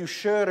means that you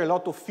share a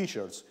lot of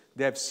features.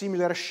 They have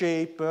similar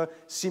shape,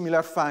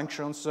 similar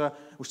functions,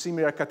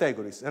 similar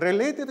categories.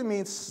 Related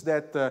means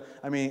that,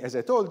 as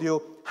I told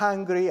you,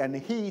 hungry and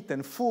heat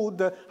and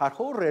food are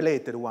all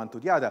related one to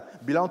the other,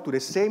 belong to the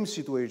same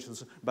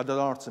situations, but are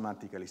not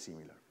semantically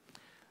similar.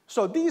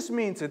 So this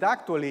means that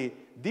actually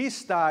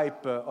this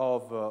type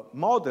of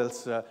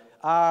models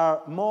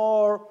are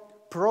more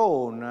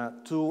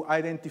prone to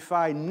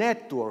identify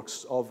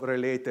networks of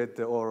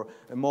related or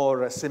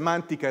more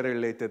semantically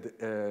related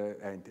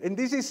entities. And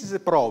this is a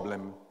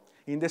problem.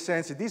 In the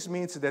sense, this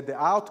means that the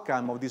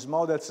outcome of these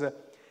models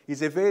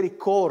is a very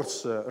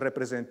coarse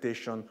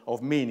representation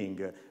of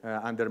meaning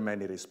under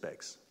many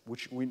respects,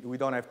 which we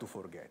don't have to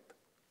forget.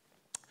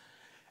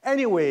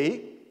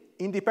 Anyway,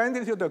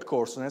 independently of the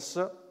coarseness,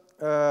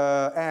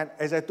 and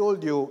as I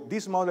told you,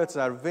 these models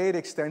are very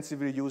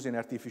extensively used in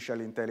artificial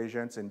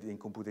intelligence and in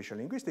computational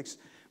linguistics,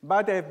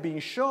 but they have been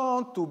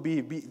shown to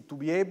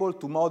be able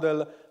to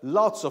model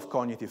lots of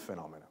cognitive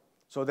phenomena.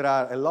 So there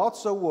are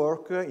lots of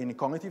work in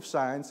cognitive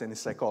science and in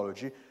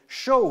psychology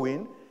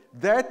showing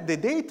that the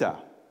data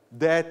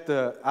that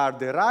are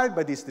derived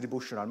by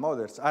distributional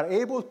models are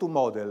able to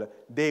model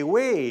the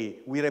way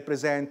we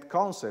represent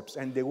concepts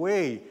and the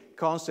way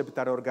concepts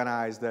are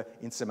organized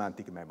in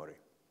semantic memory.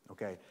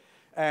 Okay?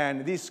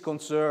 And this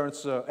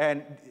concerns,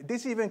 and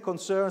this even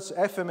concerns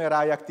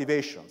fMRI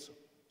activations.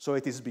 So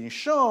it has been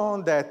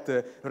shown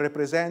that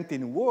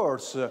representing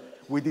words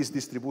with this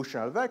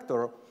distributional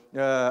vector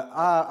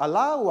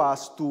allow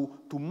us to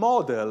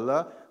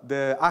model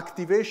the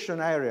activation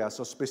areas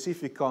of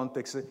specific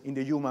contexts in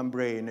the human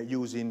brain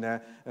using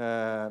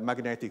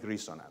magnetic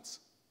resonance.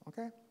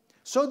 Okay?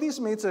 So this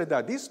means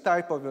that this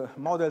type of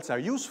models are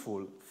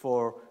useful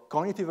for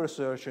cognitive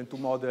research and to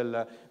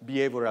model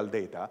behavioral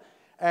data.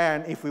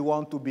 And if we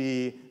want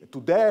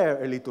to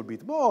dare a little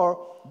bit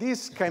more,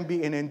 this can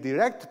be an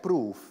indirect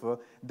proof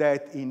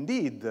that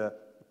indeed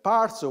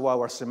parts of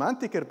our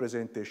semantic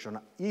representation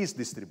is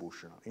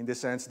distributional, in the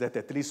sense that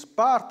at least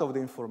part of the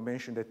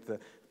information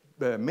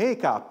that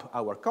make up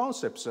our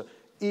concepts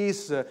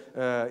is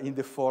in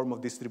the form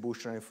of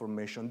distributional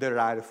information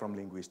derived from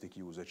linguistic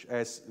usage,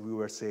 as we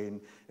were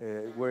seeing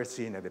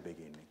at the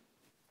beginning.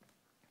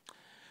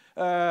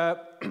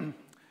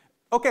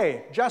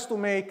 Okay, just to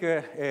make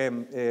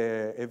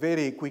a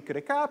very quick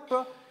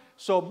recap.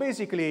 So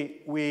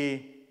basically,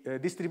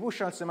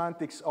 distributional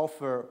semantics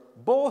offer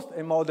both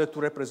a model to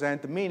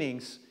represent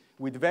meanings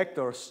with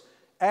vectors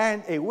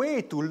and a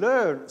way to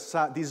learn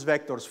these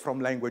vectors from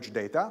language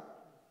data,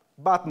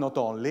 but not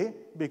only,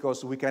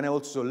 because we can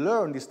also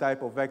learn this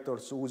type of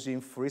vectors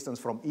using, for instance,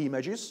 from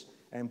images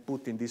and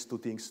putting these two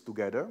things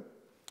together.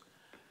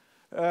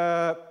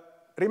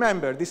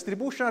 Remember,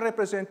 distributional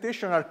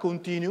representation are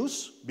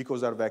continuous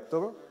because they're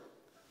vector,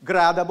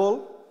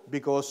 gradable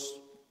because,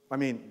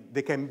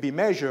 they can be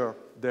measured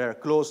their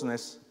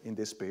closeness in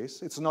this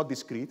space. It's not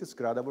discrete, it's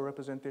gradable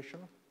representation.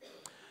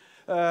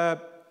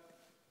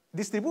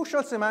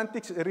 Distributional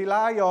semantics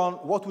rely on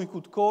what we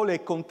could call a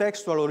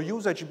contextual or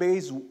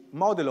usage-based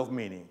model of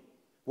meaning.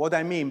 What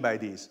I mean by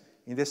this?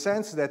 In the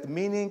sense that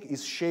meaning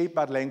is shaped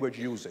by language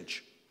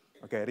usage.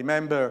 Okay,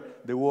 remember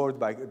the word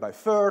by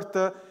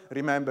Firth,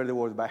 remember the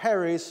word by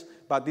Harris,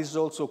 but this is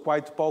also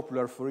quite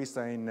popular, for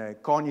instance, in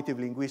cognitive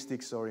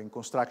linguistics or in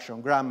construction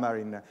grammar,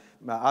 in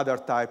other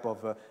type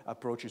of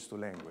approaches to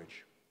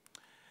language.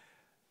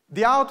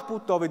 The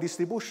output of a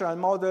distributional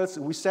models,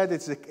 we said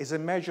is a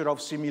measure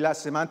of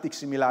semantic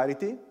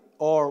similarity,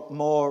 or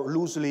more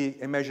loosely,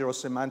 a measure of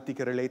semantic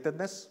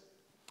relatedness.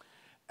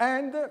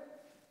 And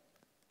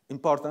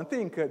important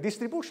thing,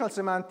 distributional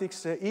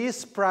semantics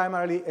is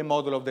primarily a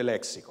model of the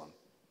lexicon.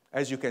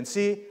 As you can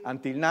see,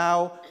 until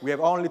now, we have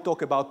only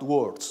talked about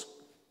words.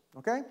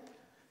 Okay?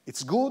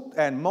 It's good,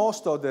 and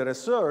most of the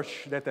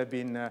research that have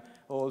been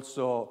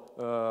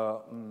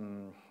also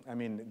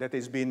that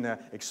has been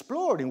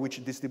explored, in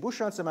which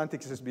distributional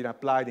semantics has been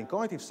applied in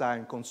cognitive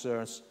science,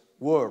 concerns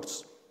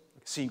words,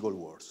 single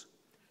words.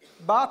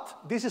 But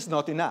this is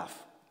not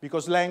enough,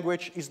 because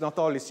language is not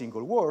only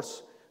single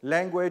words.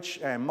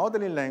 Language and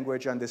modeling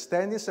language,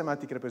 understanding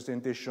semantic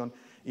representation,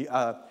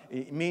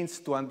 it means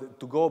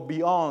to go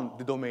beyond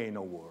the domain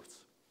of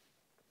words.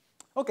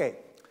 Okay,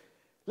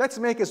 let's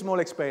make a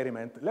small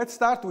experiment. Let's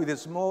start with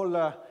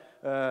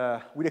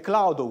with a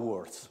cloud of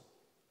words.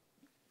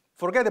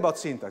 Forget about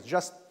syntax,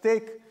 just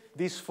take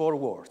these 4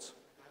 words.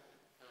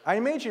 I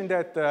imagine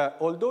that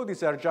although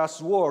these are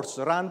just words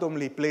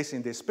randomly placed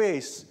in the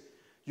space,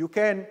 you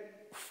can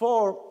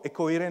form a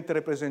coherent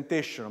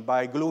representation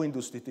by gluing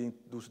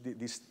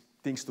these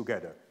things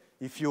together.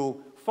 If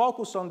you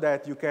focus on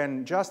that, you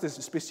can just, a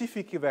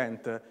specific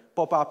event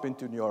pop up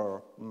into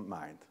your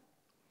mind.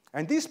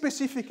 And these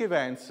specific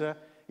events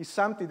is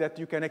something that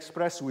you can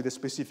express with a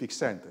specific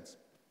sentence,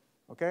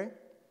 okay?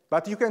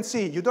 But you can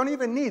see, you don't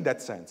even need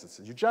that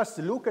sentence. You just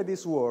look at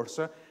these words,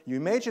 you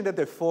imagine that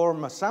they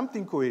form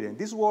something coherent.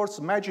 These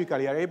words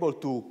magically are able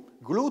to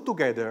glue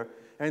together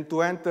and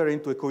to enter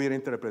into a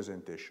coherent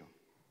representation.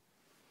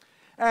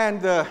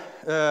 And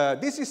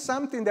this is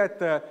something that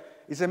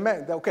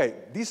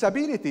this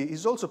ability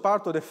is also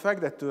part of the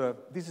fact that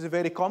this is a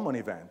very common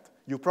event.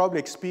 You probably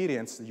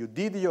experienced, you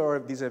did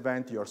this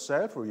event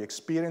yourself, or you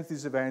experienced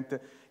this event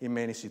in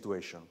many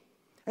situations.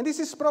 And this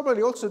is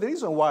probably also the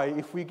reason why,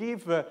 if we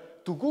give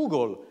to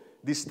Google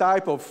this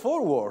type of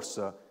 4 words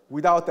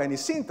without any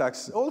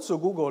syntax, also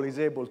Google is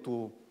able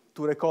to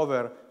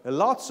recover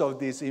lots of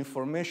this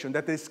information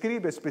that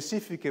describe a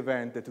specific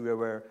event that we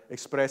were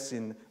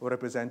expressing or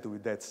representing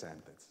with that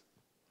sentence.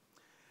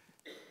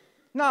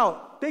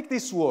 Now, take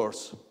these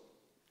words.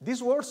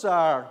 These words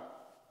are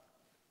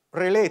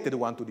related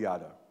one to the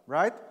other,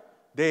 right?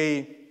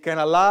 They can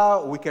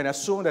we can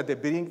assume that they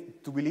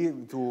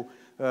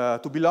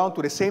belong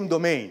to the same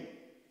domain,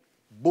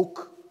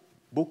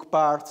 book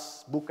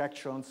parts, book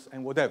actions,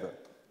 and whatever.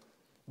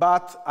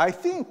 But I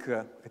think,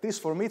 at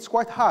least for me, it's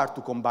quite hard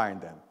to combine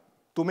them,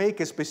 to make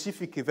a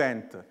specific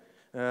event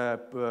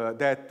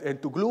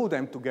and to glue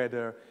them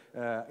together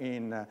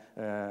in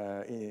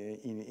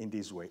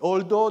this way.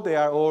 Although they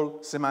are all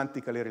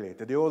semantically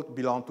related, they all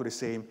belong to the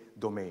same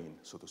domain,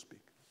 so to speak.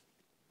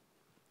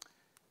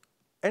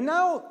 And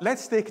now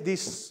let's take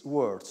these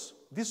words.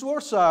 These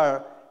words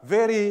are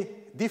very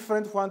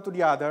different one to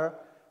the other.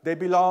 They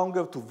belong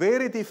to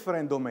very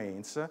different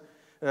domains,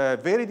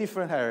 very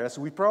different areas.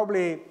 We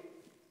probably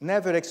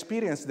never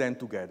experienced them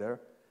together,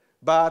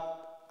 but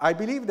I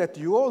believe that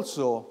you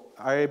also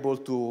are able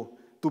to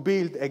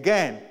build,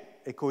 again,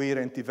 a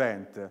coherent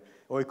event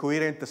or a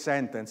coherent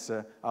sentence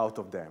out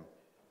of them.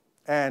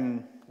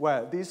 And,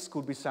 well, this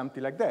could be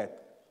something like that.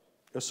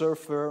 A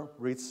surfer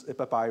reads a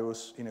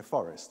papyrus in a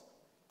forest.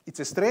 It's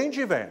a strange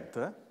event,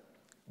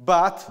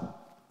 but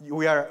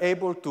we are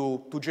able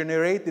to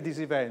generate this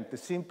event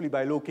simply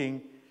by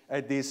looking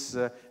at these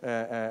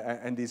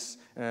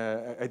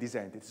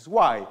entities.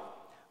 Why?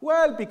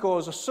 Well,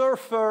 because a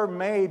surfer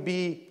may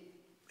be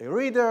a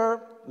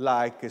reader,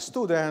 like a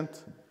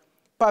student.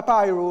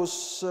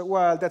 Papyrus,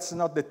 well, that's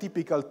not the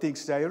typical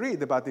things I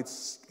read, but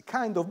it's a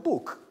kind of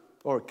book,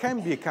 or can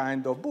be a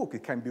kind of book.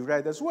 It can be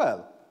read as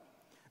well.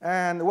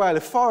 And, well,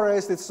 a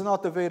forest, it's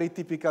not a very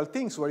typical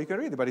things where you can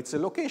read it, but it's a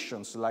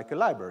locations, like a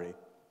library.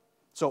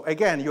 So,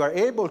 again, you are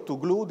able to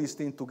glue these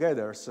things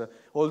together,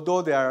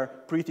 although they are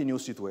pretty new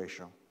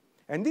situations.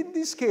 And in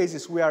these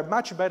cases, we are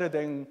much better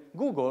than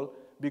Google,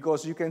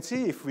 because you can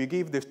see if we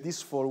give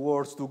these 4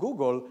 words to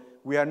Google,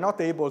 we are not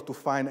able to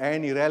find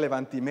any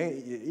relevant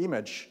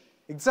image,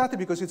 exactly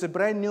because it's a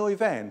brand new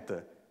event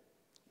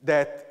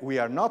that we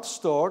are not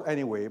stored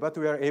anyway, but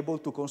we are able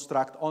to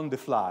construct on the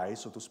fly,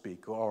 so to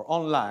speak, or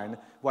online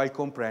while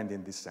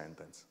comprehending this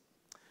sentence.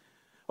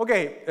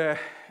 Okay,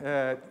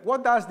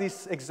 what does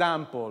this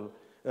example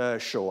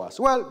show us?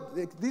 Well,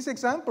 this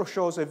example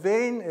shows a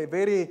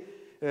very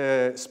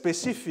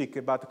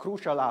specific but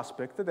crucial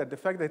aspect, that the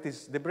fact that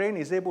the brain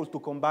is able to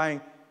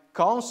combine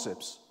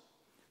concepts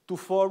to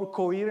form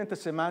coherent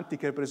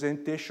semantic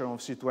representation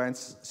of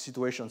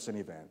situations and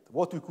events,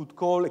 what we could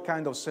call a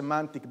kind of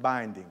semantic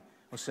binding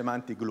or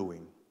semantic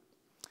gluing.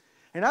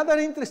 Another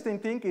interesting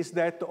thing is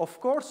that, of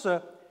course,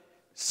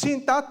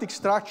 syntactic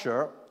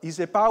structure is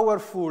a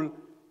powerful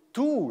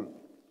tool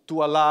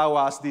to allow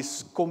us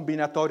this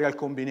combinatorial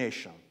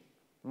combination.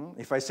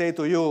 If I say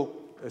to you,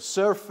 a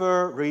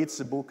surfer reads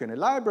a book in a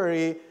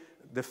library,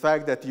 the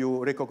fact that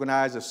you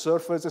recognize a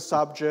surfer as a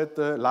subject,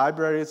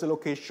 library as a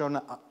location,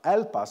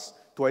 help us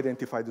to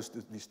identify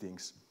these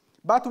things.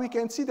 But we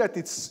can see that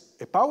it's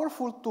a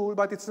powerful tool,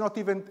 but it's not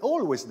even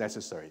always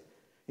necessary,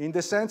 in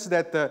the sense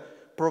that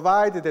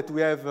provided that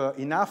we have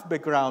enough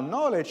background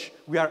knowledge,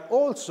 we are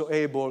also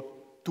able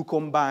to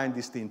combine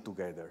these things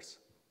together.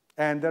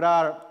 And there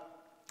are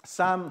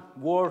some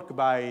work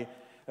by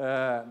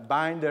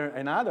Binder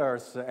and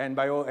others, and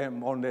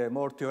on the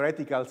more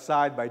theoretical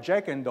side by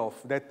Jack and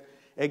Doff, that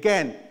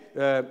again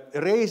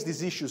raise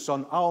these issues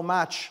on how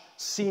much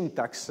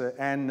syntax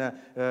and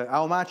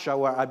how much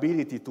our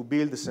ability to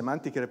build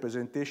semantic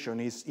representation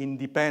is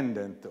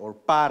independent or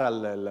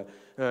parallel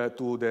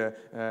to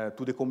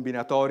the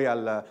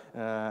combinatorial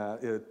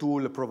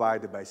tool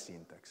provided by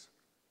syntax.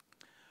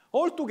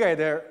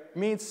 Altogether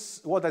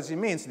means, what does it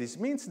mean? This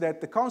means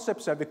that the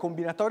concepts have a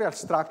combinatorial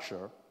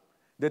structure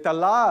that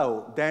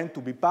allow them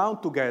to be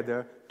bound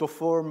together to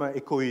form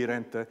a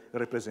coherent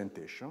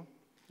representation.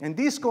 And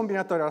this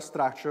combinatorial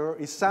structure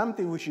is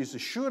something which is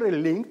surely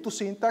linked to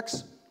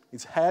syntax.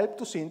 It's help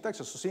to syntax.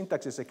 So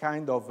syntax is a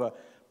kind of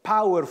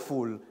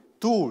powerful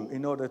tool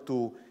in order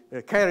to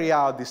carry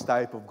out this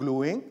type of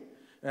gluing,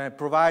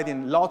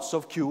 providing lots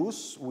of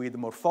cues with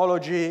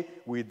morphology,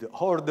 with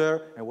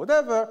order, and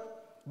whatever.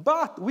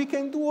 But we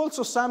can do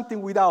also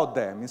something without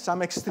them. In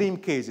some extreme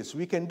cases,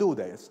 we can do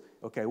this.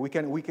 Okay, we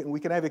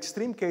can have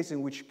extreme cases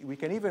in which we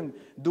can even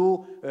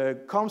do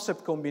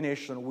concept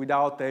combination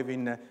without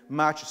having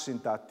much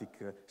syntactic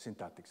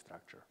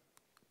structure.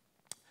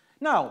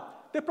 Now,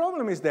 the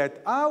problem is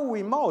that how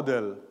we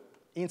model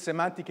in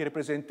semantic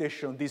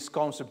representation this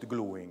concept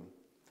gluing.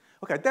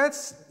 Okay,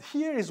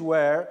 here is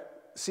where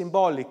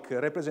symbolic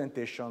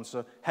representations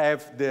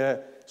have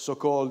the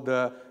so-called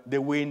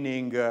the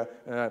winning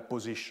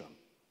position.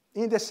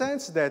 In the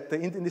sense that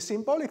in the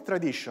symbolic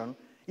tradition,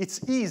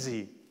 it's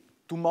easy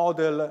to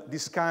model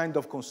this kind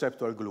of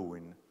conceptual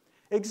gluing,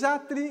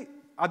 exactly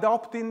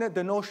adopting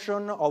the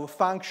notion of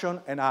function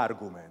and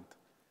argument.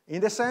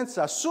 In the sense,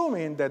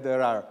 assuming that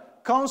there are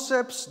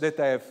concepts that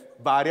have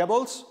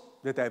variables,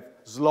 that have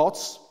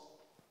slots,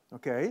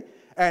 okay,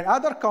 and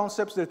other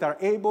concepts that are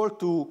able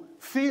to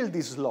fill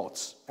these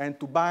slots and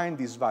to bind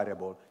this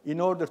variable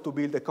in order to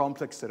build a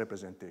complex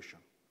representation,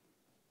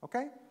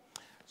 okay?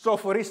 So,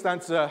 for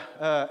instance,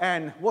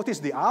 and what is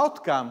the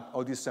outcome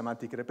of this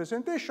semantic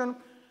representation?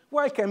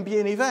 Well, it can be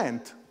an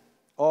event,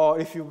 or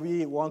if you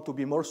want to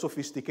be more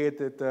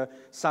sophisticated,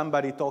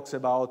 somebody talks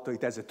about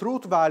it as a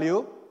truth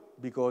value,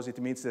 because it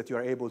means that you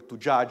are able to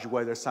judge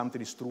whether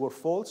something is true or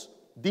false.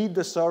 Did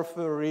the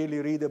surfer really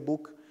read a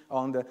book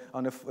on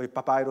a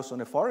papyrus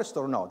on a forest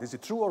or not? Is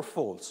it true or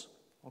false?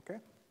 Okay?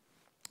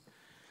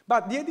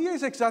 But the idea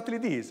is exactly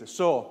this.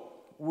 So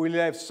we'll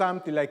have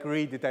something like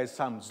read that has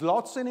some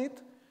slots in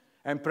it,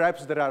 and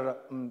perhaps there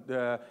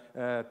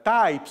are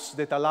types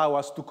that allow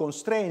us to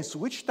constrain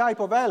which type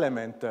of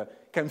element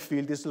can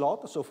fill this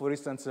slot. So for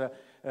instance,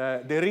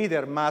 the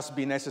reader must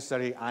be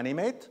necessarily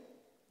animate.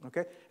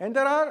 Okay? And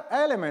there are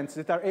elements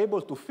that are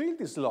able to fill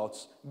these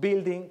slots,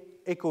 building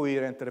a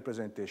coherent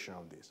representation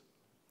of this.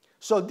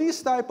 So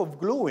this type of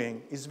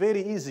gluing is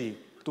very easy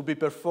to be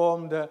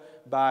performed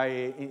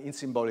in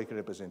symbolic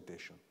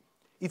representation.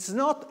 It's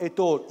not at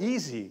all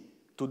easy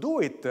to do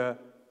it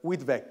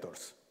with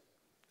vectors.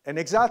 And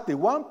exactly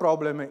one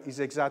problem is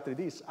exactly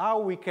this,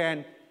 how we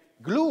can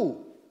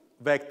glue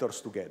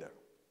vectors together.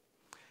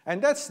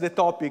 And that's the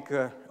topic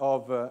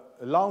of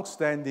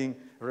long-standing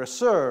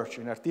research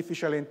in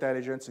artificial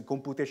intelligence and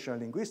computational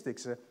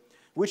linguistics,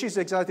 which is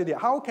exactly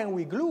how can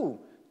we glue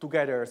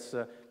together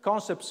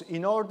concepts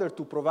in order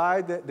to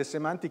provide the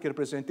semantic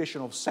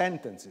representation of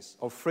sentences,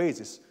 or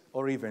phrases,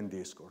 or even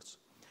discourse.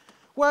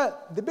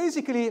 Well,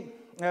 basically,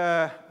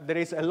 there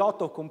is a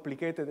lot of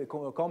complicated,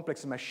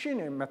 complex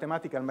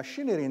mathematical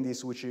machinery in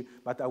this,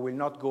 but I will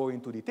not go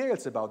into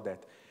details about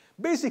that.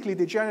 Basically,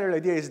 the general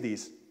idea is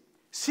this.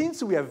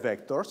 Since we have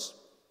vectors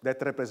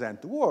that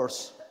represent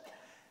words,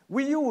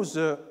 we use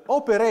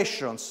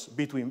operations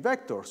between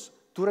vectors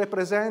to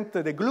represent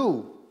the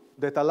glue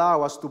that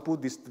allow us to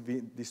put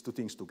these two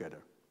things together.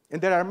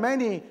 And there are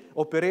many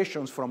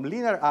operations from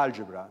linear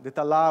algebra that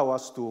allow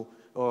us to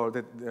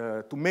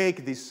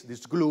make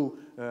this glue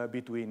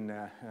between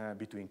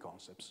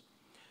concepts.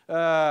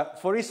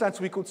 For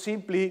instance, we could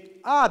simply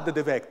add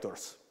the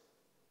vectors.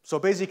 So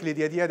basically,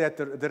 the idea that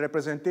the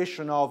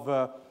representation of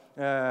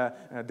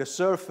the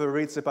surfer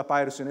reads a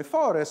papyrus in a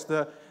forest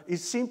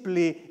is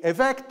simply a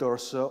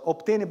vectors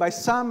obtained by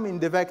summing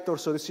the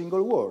vectors of a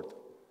single word.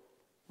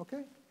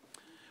 Okay?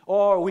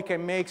 Or we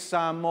can make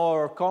some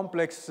more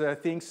complex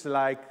things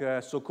like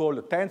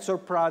so-called tensor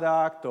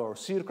product or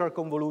circular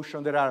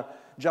convolution. There are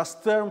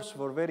just terms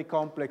for very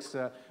complex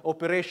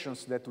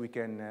operations that we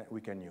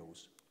can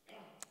use.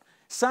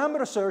 Some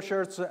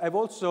researchers have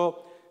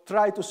also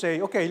tried to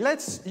say, okay,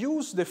 let's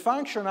use the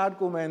function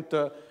argument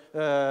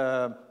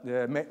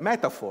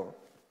metaphor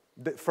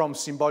from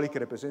symbolic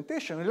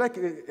representation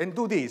and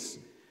do this.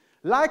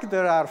 Like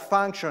there are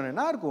function and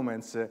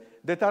arguments,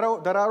 there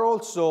are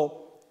also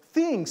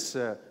things,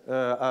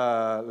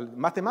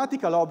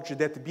 mathematical objects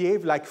that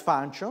behave like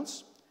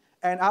functions,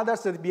 and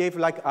others that behave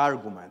like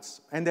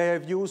arguments. And they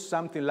have used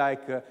something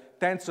like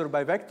tensor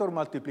by vector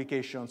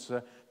multiplications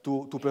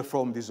to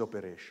perform this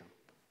operation.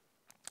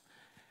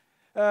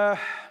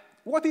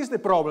 What is the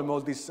problem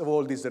of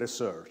all this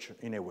research,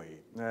 in a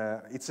way?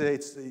 It's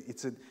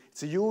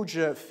a huge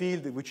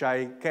field which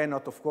I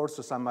cannot, of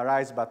course,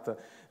 summarize, but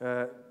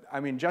I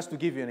mean, just to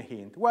give you a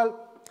hint. Well,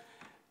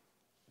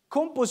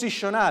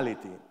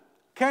 compositionality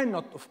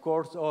cannot, of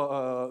course,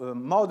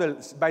 model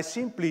by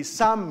simply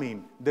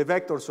summing the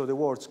vectors of the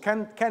words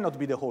cannot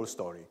be the whole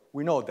story.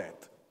 We know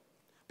that.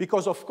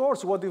 Because, of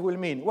course, what it will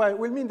mean? Well, it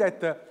will mean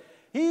that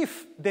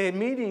if the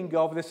meaning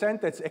of the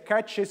sentence, a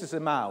cat chases a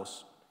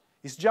mouse,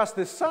 is just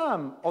the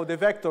sum of the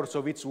vectors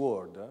of its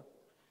word,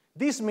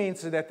 this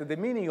means that the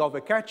meaning of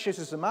a cat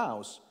chases a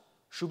mouse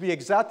should be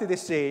exactly the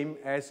same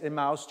as a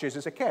mouse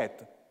chases a cat,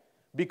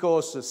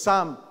 because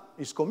sum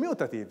is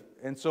commutative,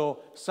 and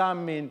so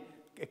summing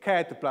a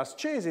cat plus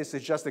chases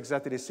is just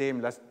exactly the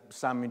same as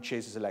summing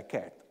chases like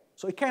cat.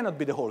 So it cannot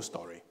be the whole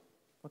story.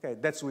 Okay,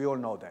 we all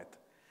know that.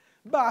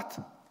 But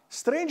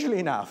strangely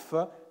enough,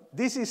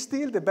 this is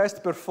still the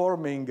best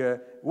performing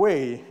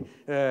way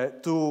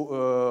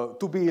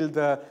to build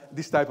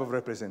this type of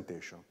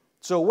representation.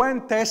 So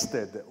when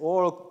tested,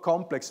 all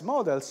complex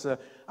models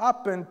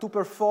happen to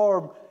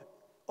perform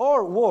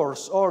or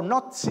worse or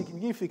not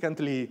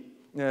significantly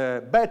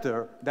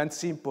better than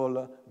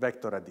simple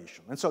vector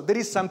addition. And so there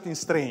is something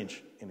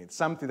strange in it,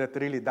 something that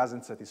really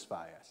doesn't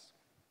satisfy us.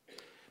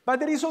 But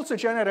there is also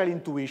general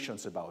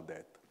intuitions about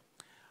that.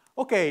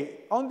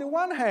 Okay, on the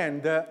one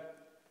hand,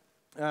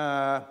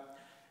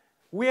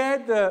 we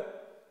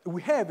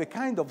have a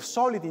kind of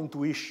solid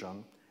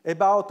intuition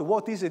about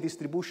what is a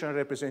distributional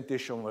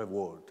representation of a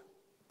word.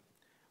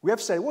 We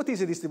have said, what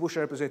is a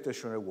distributional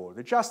representation of a word?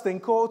 It just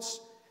encodes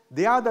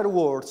the other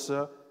words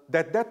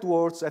that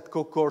words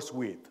co-occurs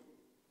with.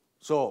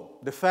 So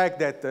the fact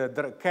that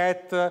the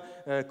cat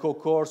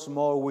co-occurs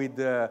more with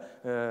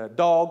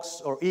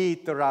dogs or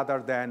it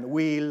rather than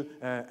wheel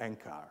and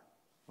car.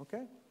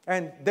 Okay?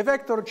 And the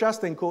vector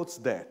just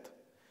encodes that.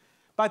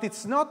 But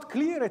it's not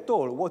clear at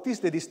all what is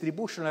the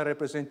distributional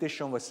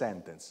representation of a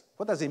sentence.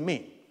 What does it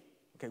mean?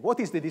 Okay, what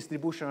is the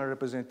distributional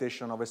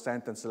representation of a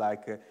sentence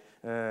like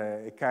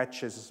a cat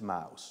chases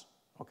mouse?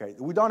 Okay,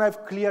 we don't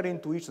have clear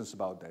intuitions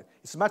about that.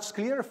 It's much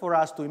clearer for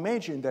us to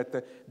imagine that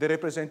the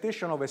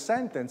representation of a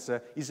sentence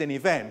is an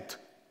event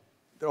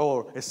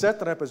or a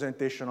certain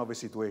representation of a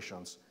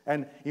situation,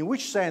 and in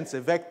which sense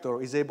a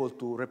vector is able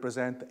to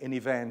represent an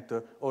event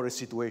or a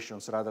situation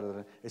rather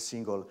than a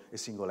single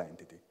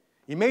entity.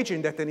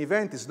 Imagine that an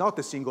event is not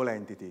a single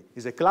entity,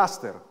 it's a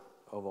cluster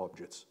of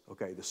objects.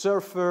 Okay, the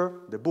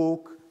surfer, the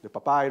book, the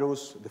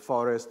papyrus, the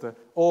forest,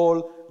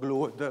 all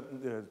glued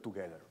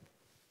together.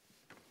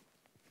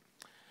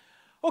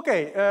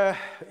 Okay,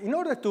 in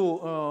order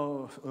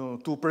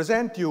to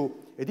present you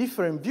a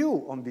different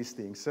view on these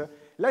things,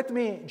 let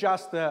me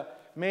just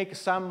make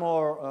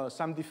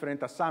some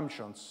different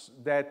assumptions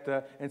that,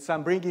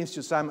 and bringing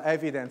you some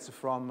evidence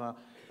from,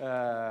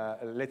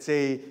 let's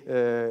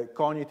say,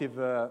 cognitive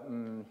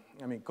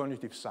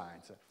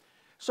science.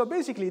 So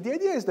basically, the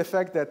idea is the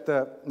fact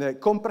that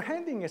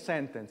comprehending a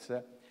sentence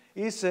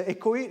is an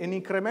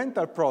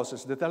incremental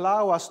process that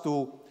allows us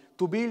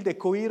to build a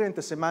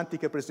coherent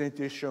semantic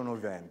representation of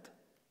event.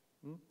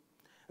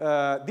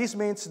 This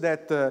means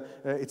that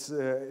it's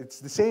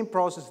the same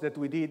process that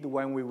we did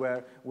when we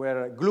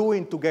were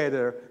gluing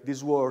together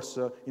these words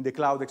in the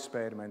cloud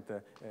experiment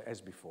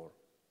as before.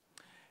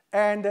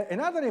 And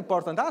another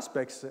important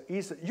aspect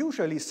is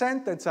usually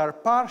sentences are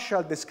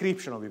partial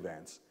description of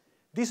events.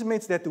 This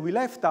means that we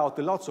left out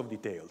lots of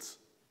details.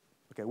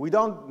 Okay, we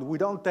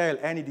don't tell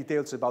any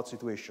details about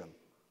situation.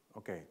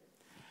 Okay,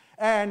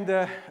 and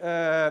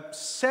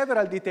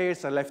several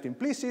details are left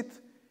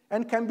implicit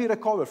and can be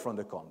recovered from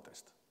the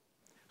context.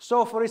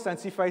 So, for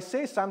instance, if I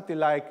say something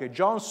like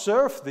John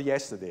surfed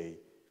yesterday,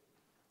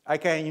 I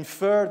can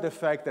infer the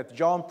fact that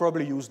John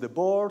probably used the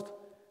board,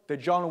 that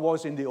John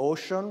was in the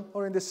ocean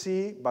or in the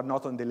sea, but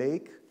not on the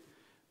lake,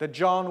 that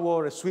John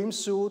wore a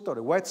swimsuit or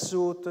a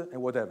wetsuit,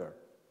 and whatever.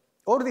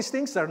 All these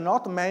things are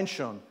not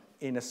mentioned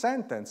in a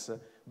sentence,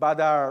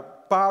 but are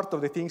part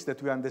of the things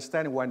that we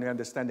understand when we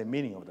understand the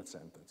meaning of that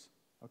sentence.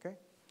 Okay?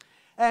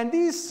 And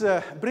this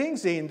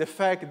brings in the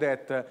fact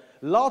that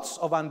lots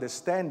of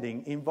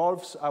understanding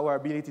involves our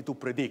ability to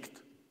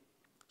predict.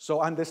 So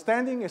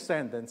understanding a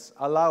sentence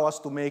allows us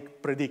to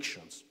make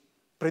predictions.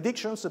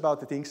 Predictions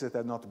about the things that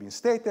have not been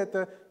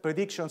stated,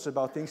 predictions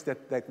about things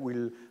that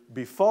will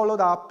be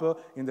followed up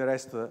in the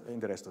rest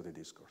of the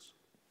discourse.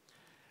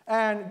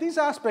 And this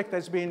aspect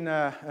has been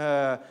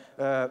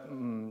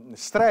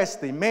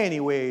stressed in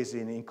many ways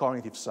in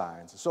cognitive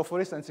science. So for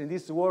instance, in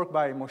this work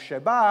by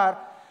Moshe Bar,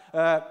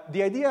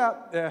 the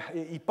idea,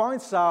 he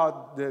points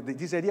out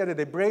this idea that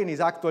the brain is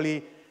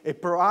actually a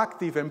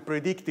proactive and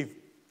predictive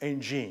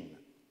engine.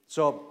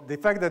 So the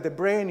fact that the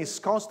brain is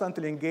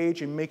constantly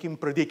engaged in making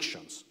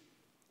predictions.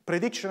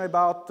 Prediction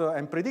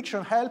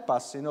help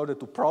us in order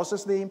to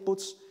process the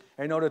inputs,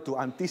 in order to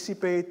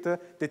anticipate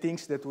the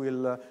things that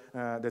will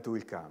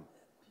come.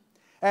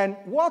 And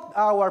what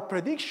our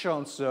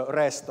predictions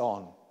rest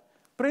on?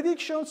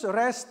 Predictions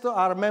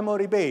are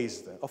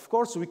memory-based. Of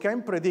course, we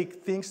can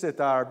predict things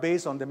that are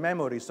based on the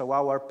memories of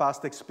our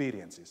past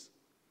experiences.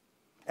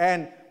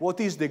 And what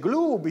is the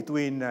glue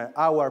between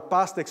our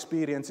past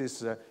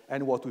experiences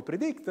and what we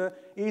predict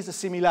is a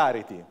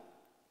similarity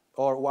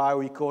or why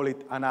we call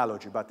it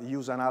analogy, but I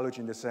use analogy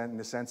in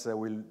the sense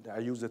that I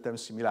use the term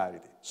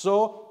similarity.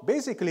 So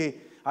basically,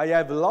 I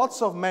have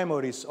lots of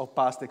memories of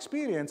past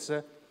experience,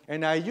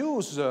 and I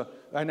use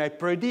and I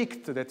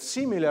predict that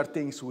similar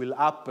things will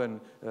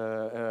happen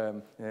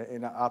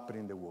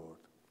in the world.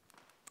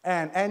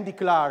 And Andy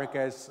Clark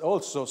has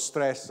also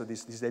stressed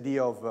this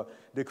idea of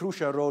the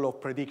crucial role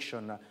of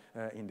prediction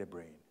in the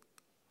brain.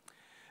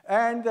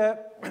 And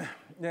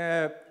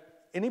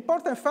an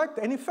important fact,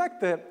 and in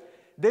fact,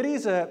 there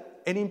is a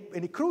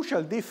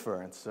crucial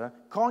difference,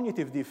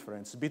 cognitive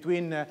difference,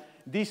 between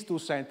these two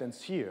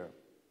sentences here.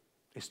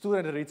 A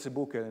student reads a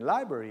book in a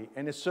library,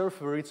 and a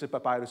surfer reads a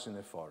papyrus in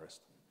a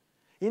forest.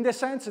 In the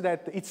sense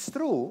that it's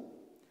true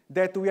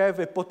that we have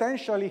a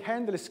potentially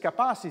endless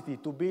capacity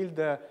to build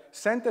a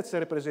sentence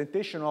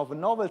representation of a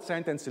novel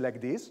sentence like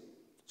this.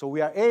 So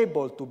we are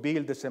able to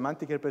build a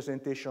semantic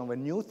representation of a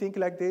new thing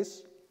like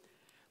this.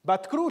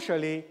 But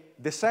crucially,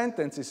 the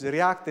sentences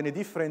react in a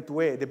different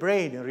way, the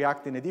brain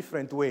reacts in a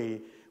different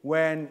way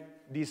when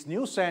this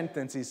new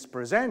sentence is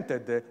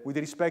presented with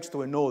respect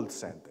to an old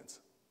sentence.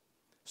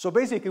 So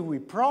basically, we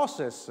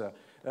process,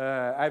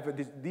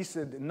 these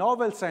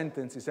novel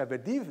sentences have a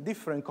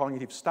different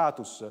cognitive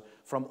status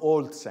from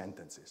old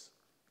sentences.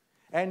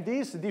 And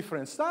this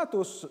different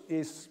status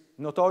is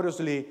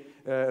notoriously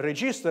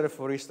registered,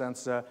 for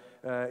instance,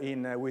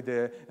 with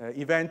the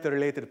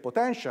event-related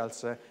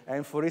potentials,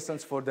 and for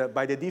instance,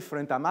 by the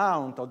different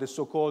amount of the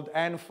so-called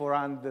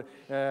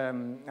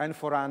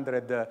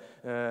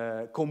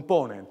N400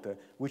 component,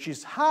 which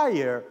is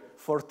higher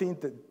for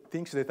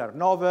things that are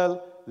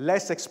novel,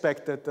 less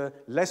expected,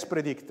 less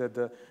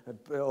predicted,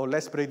 or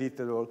less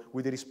predictable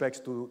with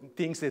respect to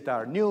things that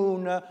are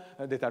known,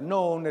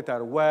 that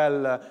are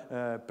well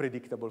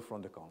predictable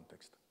from the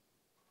context.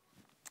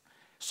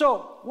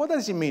 So what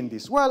does it mean,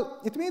 this? Well,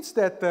 it means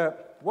that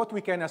what we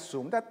can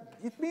assume, that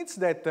it means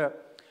that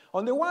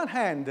on the one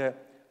hand,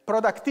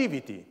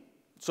 productivity,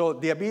 so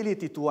the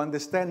ability to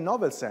understand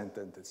novel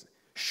sentences,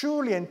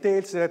 surely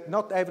entails that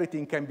not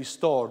everything can be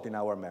stored in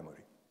our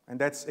memory. And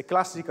that's a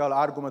classical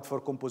argument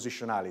for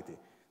compositionality.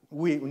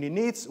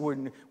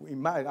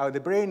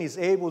 The brain is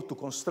able to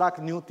construct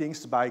new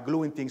things by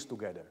gluing things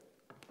together.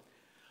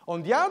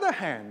 On the other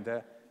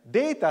hand,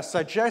 data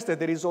suggests that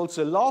there is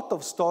also a lot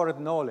of stored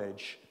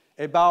knowledge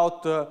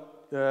about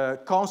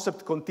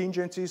concept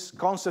contingencies,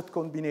 concept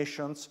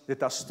combinations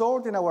that are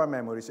stored in our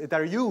memories, that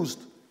are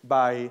used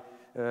by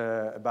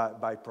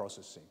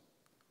processing.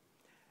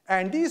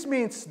 And this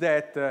means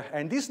that,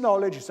 and this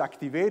knowledge is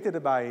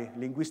activated by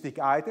linguistic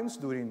items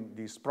during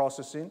this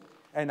processing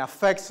and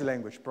affects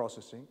language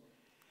processing.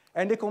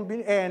 And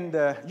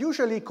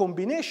usually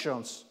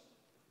combinations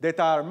that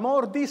are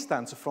more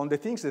distant from the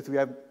things that we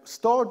have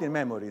stored in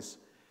memories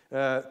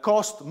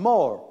cost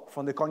more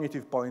from the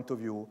cognitive point of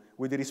view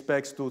with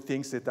respect to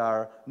things that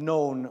are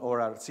known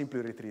or are simply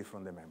retrieved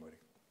from the memory.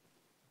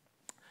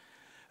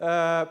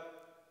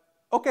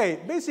 Okay,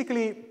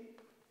 basically,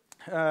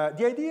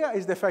 the idea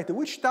is the fact that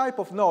which type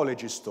of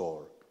knowledge is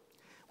stored.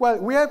 Well,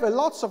 we have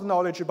lots of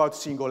knowledge about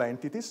single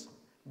entities,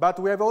 but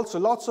we have also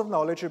lots of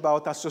knowledge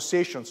about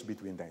associations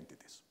between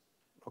entities,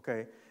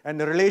 okay, and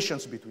the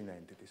relations between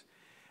entities.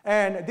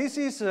 And this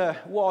is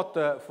what,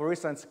 for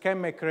instance,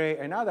 Ken McRae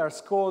and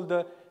others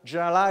called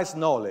generalized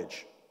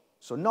knowledge.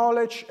 So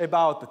knowledge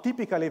about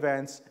typical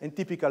events and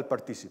typical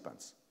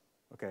participants.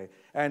 Okay?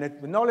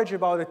 And knowledge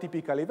about the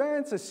typical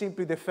events is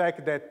simply the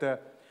fact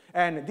that,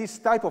 and this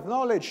type of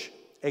knowledge,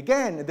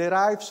 again,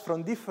 derives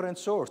from different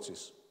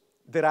sources.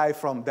 Derive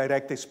from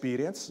direct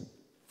experience,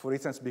 for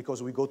instance,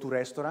 because we go to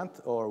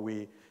restaurants or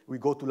we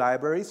go to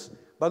libraries,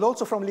 but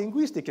also from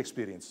linguistic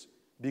experience,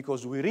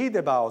 because we read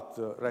about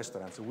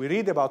restaurants, we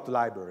read about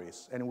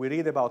libraries, and we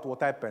read about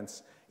what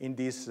happens in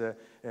this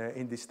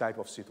type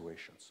of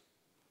situations.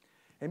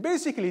 And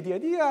basically, the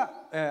idea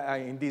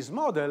in this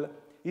model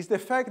is the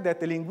fact that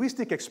the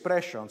linguistic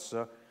expressions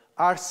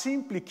are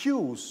simply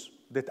cues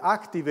that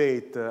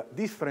activate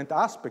different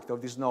aspects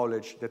of this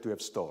knowledge that we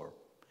have stored.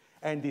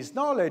 And this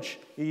knowledge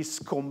is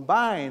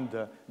combined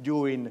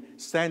during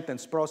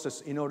sentence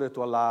process in order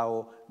to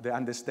allow the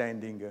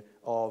understanding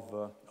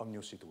of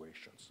new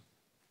situations.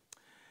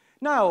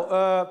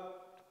 Now,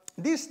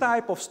 this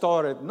type of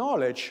stored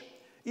knowledge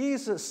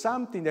is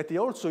something that is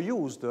also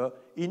used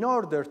in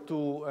order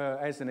to,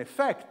 as an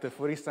effect,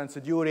 for instance,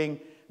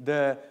 during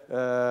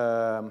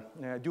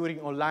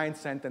online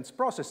sentence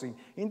processing,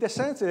 in the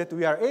sense that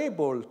we are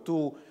able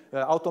to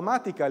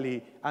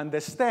automatically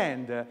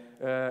understand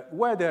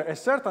whether a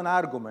certain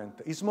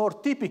argument is more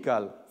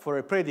typical for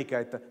a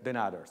predicate than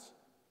others.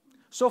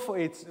 So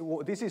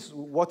this is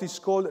what is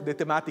called the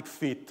thematic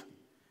fit.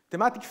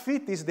 Thematic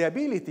fit is the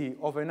ability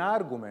of an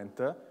argument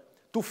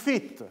to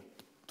fit,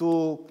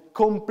 to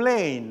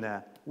complain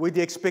with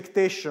the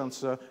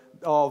expectations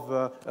of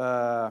a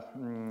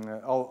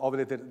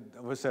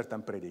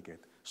certain predicate.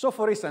 So,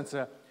 for instance,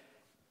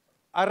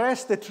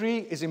 arrest a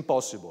tree is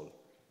impossible.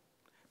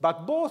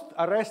 But both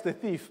arrest a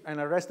thief and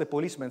arrest a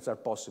policeman are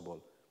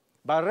possible.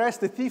 But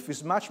arrest a thief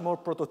is much more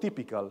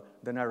prototypical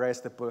than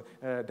arrest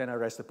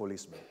a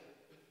policeman.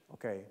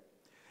 okay?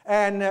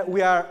 And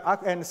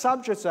and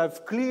subjects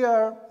have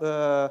clear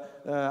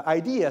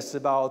ideas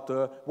about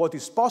what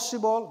is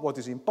possible, what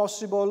is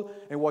impossible,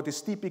 and what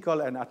is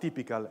typical and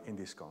atypical in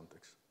this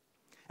context.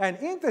 And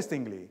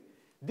interestingly,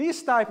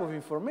 this type of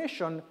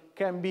information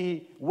can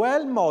be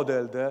well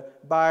modeled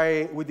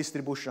with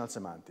distributional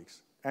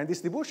semantics. And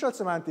distributional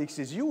semantics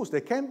is used,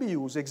 they can be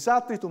used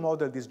exactly to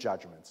model these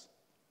judgments.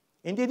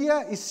 And the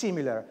idea is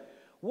similar.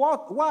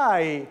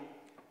 Why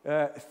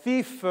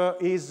thief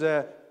is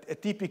a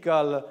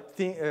typical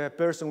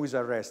person who is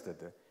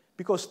arrested?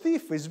 Because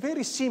thief is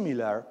very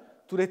similar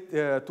to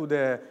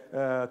the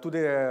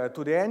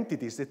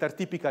entities that are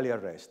typically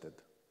arrested.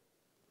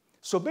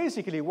 So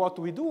basically what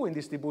we do in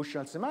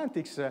distributional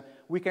semantics,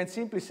 we can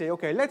simply say,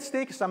 okay, let's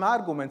take some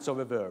arguments of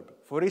a verb.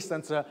 For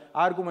instance,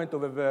 argument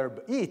of a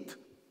verb eat,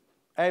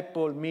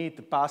 apple,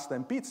 meat, pasta,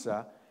 and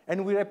pizza,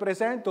 and we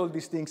represent all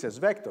these things as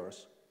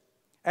vectors.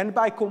 And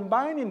by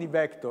combining the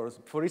vectors,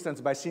 for instance,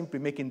 by simply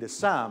making the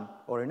sum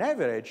or an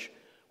average,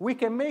 we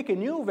can make a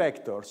new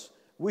vectors,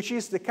 which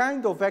is the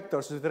kind of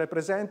vectors that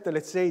represent,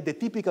 let's say, the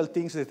typical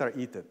things that are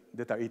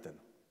eaten.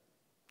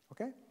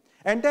 Okay?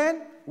 And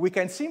then we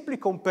can simply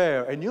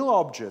compare a new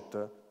object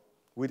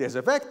as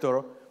a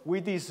vector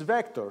with these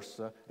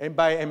vectors. And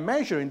by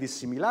measuring these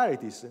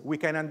similarities, we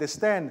can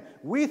understand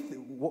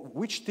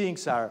which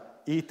things are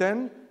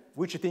eaten,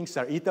 which things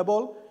are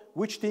eatable,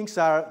 which things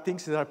are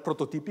things that are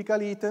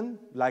prototypically eaten,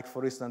 like,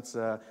 for instance,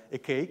 a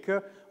cake,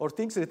 or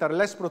things that are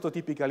less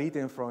prototypically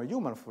eaten from a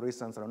human, for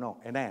instance, I don't know,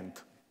 an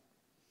ant.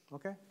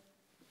 Okay?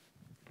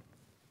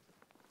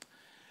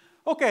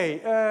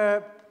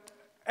 Okay,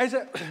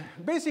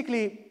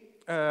 basically,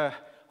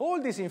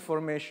 all this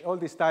information, all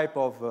this type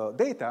of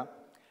data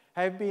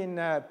have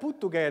been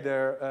put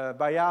together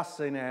by us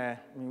in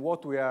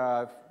what we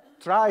are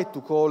trying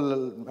to call,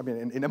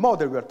 in a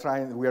model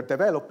we are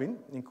developing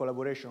in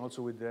collaboration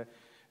also with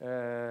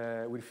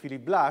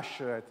Philippe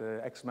Blache at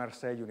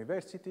Aix-Marseille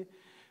University,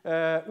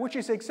 which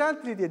is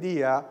exactly the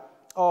idea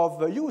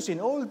of using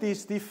all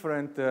these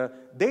different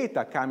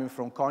data coming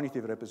from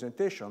cognitive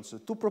representations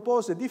to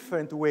propose a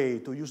different way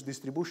to use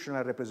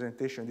distributional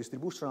representation,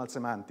 distributional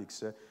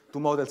semantics to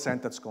model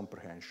sentence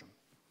comprehension.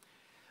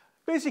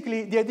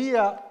 Basically,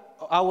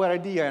 our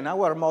idea and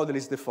our model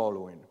is the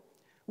following.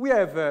 We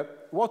have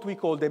what we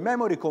call the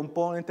memory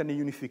component and the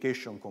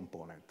unification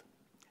component.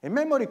 A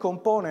memory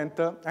component,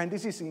 and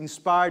this is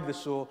inspired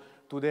to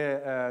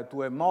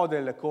a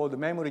model called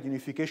Memory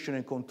Unification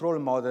and Control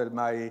Model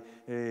by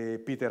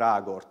Peter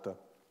Agort.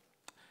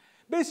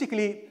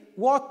 Basically,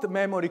 what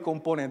memory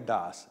component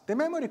does? The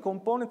memory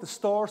component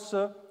stores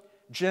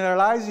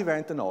generalized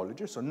event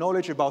knowledge, so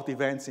knowledge about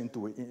events and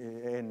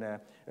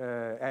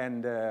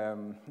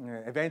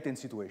event and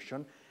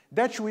situation,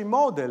 that we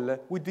model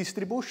with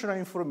distributional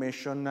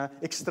information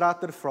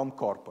extracted from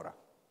corpora.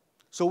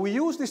 So we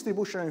use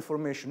distributional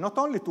information not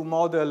only to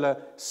model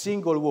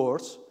single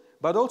words,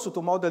 but also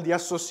to model the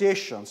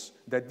associations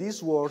that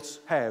these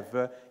words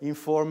have in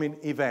forming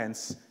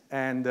events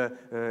and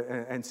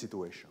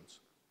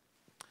situations.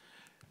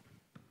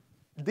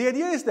 The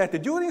idea is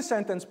that during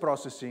sentence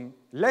processing,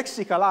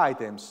 lexical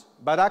items,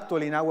 but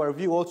actually in our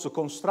view also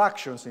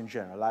constructions in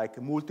general,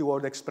 like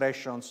multi-word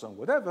expressions and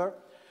whatever,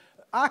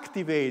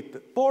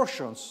 activate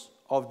portions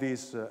of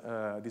these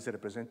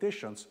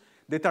representations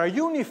that are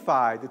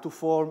unified to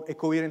form a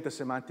coherent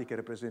semantic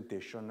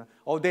representation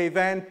of the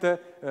event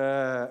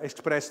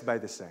expressed by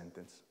the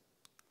sentence.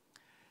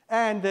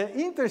 And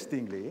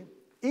interestingly,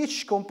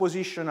 each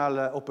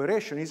compositional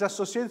operation is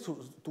associated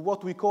to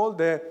what we call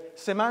the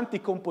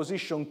semantic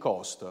composition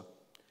cost.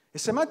 A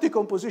semantic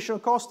composition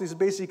cost is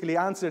basically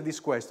answer this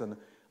question: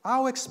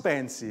 how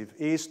expensive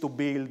is to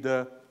build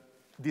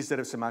this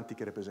semantic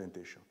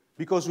representation?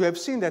 Because we have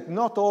seen that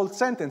not all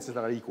sentences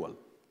are equal.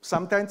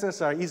 Some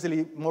sentences are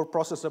easily more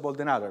processable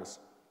than others.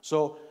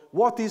 So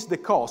what is the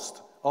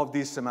cost of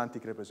this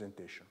semantic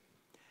representation?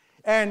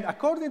 And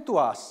according to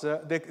us,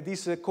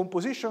 this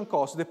composition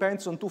cost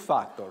depends on two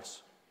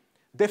factors.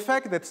 The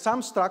fact that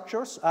some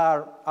structures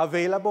are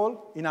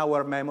available in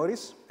our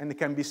memories and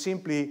can be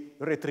simply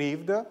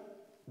retrieved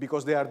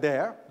because they are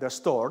there, they're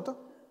stored,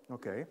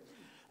 okay?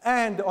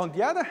 And on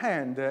the other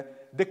hand,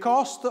 the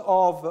cost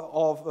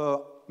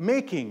of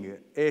making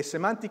a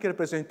semantic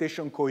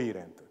representation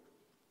coherent.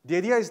 The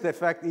idea is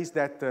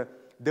that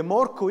the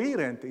more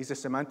coherent is a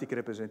semantic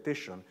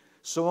representation,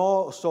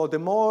 so the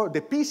more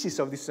the pieces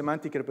of this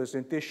semantic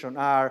representation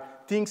are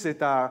things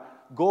that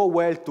go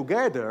well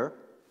together,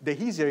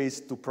 the easier it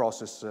is to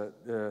process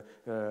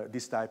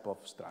this type of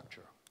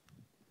structure.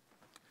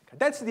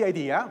 That's the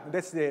idea.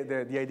 That's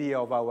the idea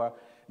of our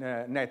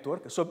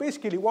network. So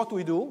basically what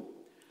we do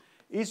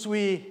is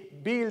we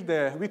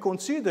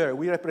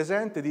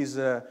represent this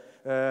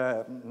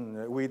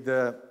with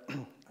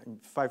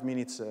 5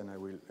 minutes and I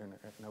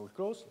will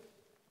close.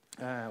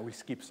 We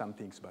skip some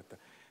things, but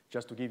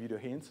just to give you the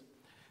hints.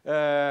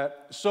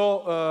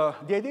 So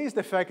the idea is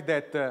the fact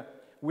that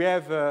we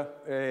have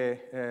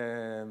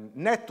a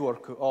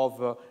network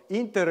of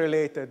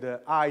interrelated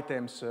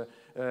items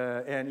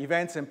and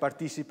events and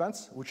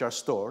participants which are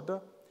stored.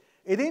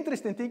 And the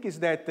interesting thing is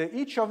that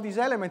each of these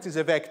elements is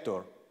a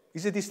vector,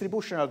 is a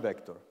distributional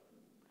vector.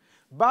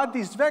 But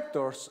these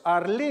vectors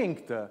are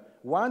linked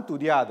one to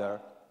the other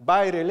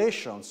by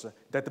relations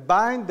that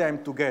bind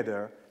them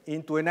together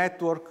into a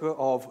network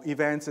of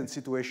events and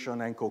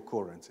situations and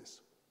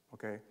co-occurrences.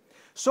 Okay?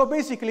 So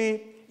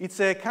basically, it's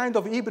a kind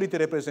of hybrid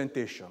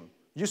representation.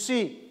 You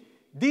see,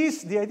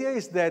 the idea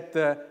is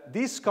that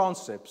these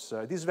concepts,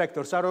 these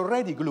vectors, are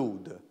already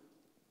glued,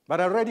 but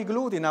are already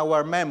glued in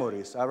our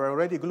memories, are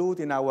already glued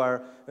in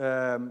our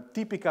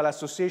typical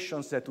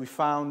associations that we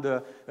found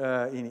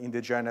in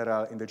the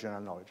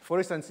general knowledge. For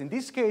instance, in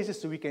these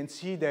cases, we can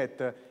see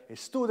that a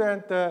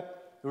student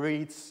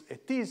reads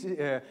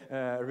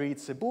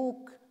a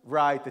book,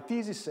 writes a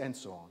thesis, and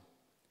so on.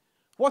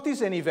 What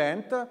is an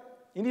event?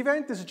 An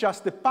event is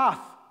just a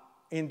path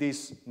in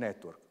this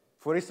network.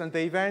 For instance, the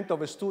event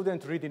of a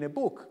student reading a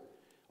book,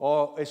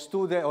 or a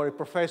student or a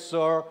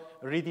professor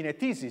reading a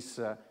thesis,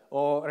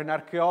 or an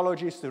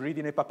archaeologist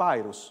reading a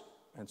papyrus,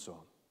 and so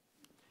on.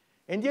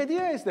 And the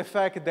idea is the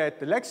fact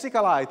that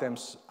lexical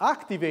items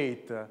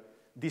activate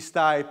this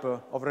type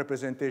of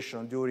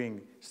representation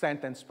during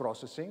sentence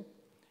processing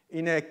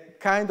in a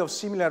kind of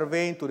similar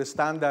vein to the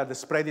standard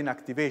spreading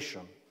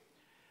activation.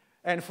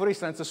 And for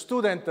instance, a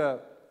student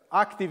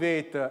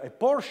activate a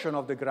portion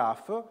of the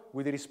graph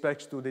with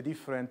respect to the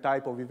different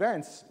type of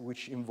events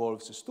which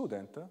involves a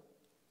student,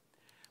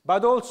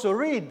 but also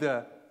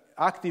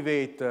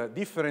activate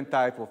different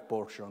type of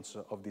portions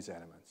of these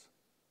elements.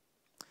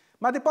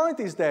 But the point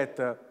is that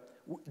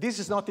this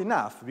is not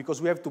enough because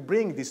we have to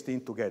bring this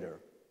thing together.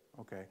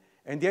 Okay?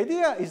 And the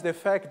idea is the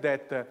fact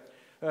that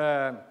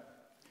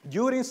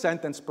during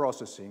sentence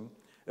processing,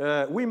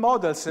 we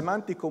model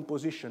semantic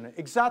composition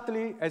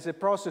exactly as a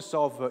process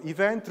of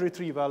event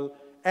retrieval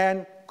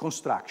and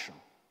construction.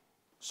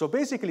 So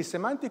basically,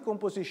 semantic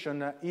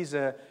composition is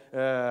a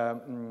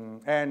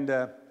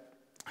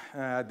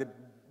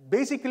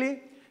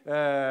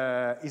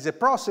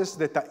process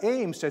that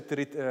aims at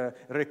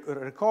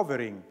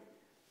recovering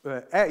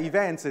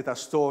events that are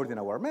stored in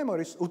our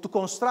memories, or to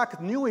construct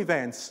new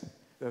events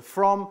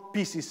from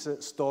pieces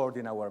stored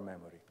in our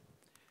memory.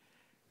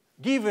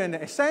 Given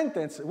a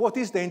sentence, what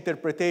is the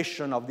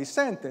interpretation of this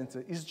sentence?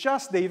 Is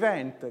just the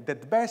event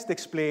that best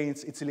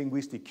explains its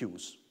linguistic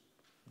cues.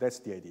 That's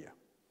the idea.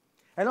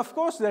 And of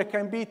course, there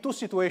can be two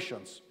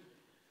situations.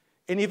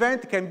 An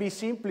event can be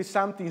simply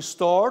something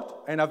stored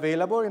and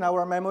available in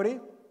our memory,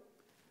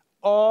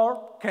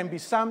 or can be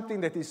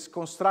something that is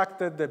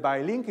constructed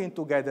by linking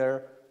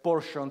together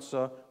portions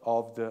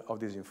of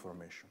this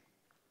information.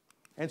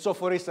 And so,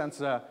 for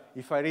instance,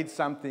 if I read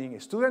something, a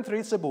student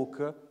reads a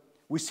book,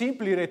 we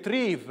simply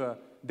retrieve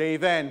the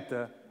event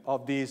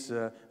of this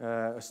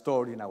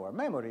stored in our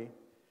memory.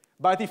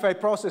 But if I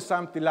process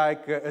something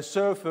like a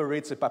surfer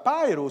reads a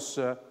papyrus,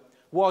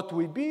 what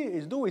we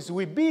do is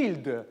we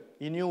build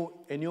a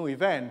new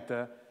event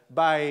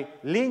by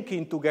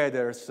linking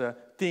together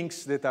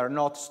things that are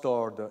not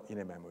stored in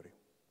a memory.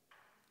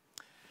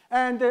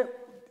 And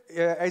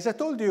as I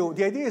told you,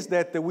 the idea is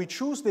that we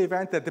choose the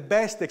event that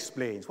best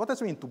explains. What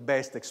does it mean to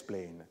best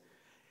explain?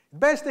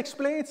 Best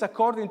explains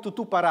according to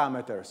two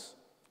parameters.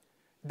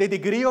 The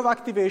degree of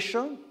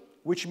activation,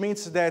 which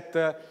means that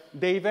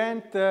the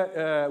event,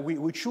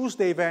 we choose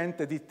the event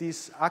that it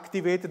is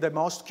activated the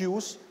most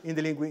cues in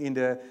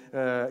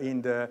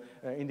the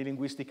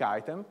linguistic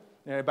item,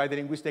 by the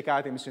linguistic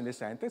items in the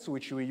sentence,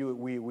 which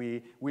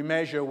we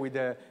measure with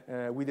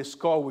a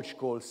score which is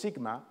called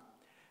sigma.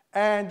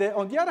 And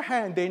on the other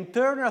hand, the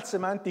internal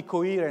semantic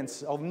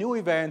coherence of new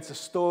events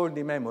stored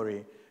in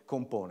memory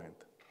component.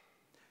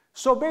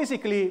 So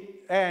basically,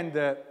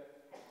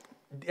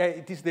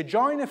 it is the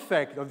joint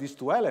effect of these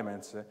two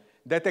elements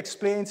that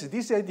explains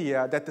this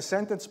idea that the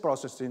sentence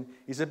processing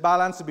is a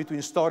balance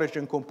between storage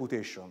and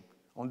computation.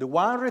 On the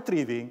one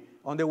retrieving,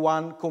 on the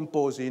one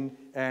composing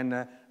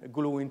and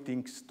gluing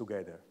things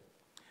together.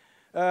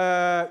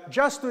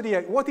 Just to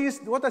the,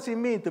 what does it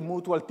mean, the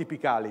mutual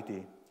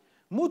typicality?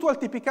 Mutual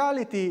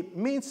typicality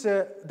means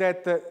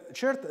that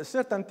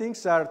certain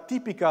things are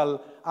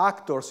typical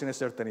actors in a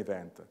certain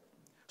event.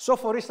 So,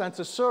 for instance,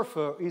 a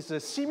surfer is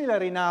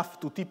similar enough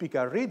to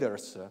typical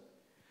readers,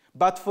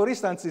 but, for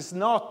instance, is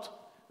not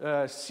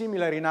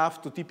similar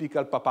enough to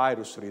typical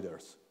papyrus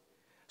readers.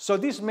 So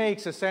this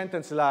makes a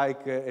sentence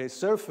like a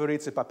surfer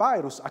reads a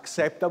papyrus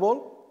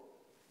acceptable,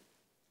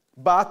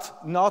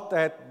 but not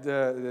as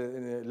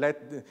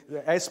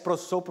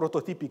so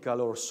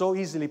prototypical or so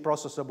easily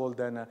processable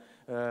than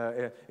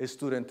a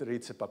student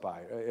reads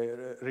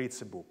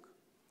a book.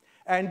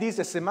 And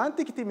this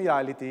semantic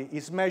similarity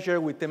is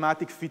measured with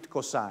thematic fit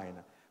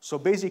cosine. So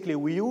basically,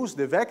 we use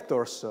the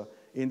vectors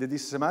in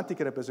this semantic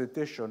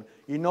representation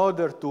in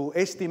order to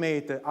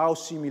estimate how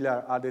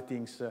similar are the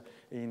things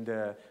in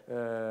the,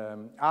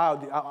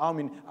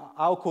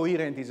 how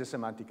coherent is a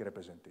semantic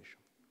representation.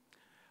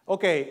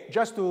 Okay,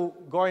 just to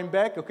going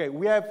back, okay,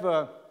 we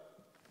have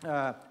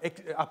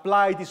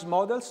applied these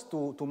models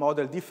to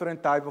model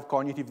different types of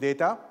cognitive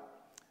data.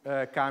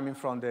 coming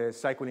from the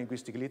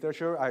psycholinguistic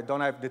literature. I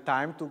don't have the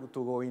time to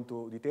go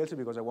into details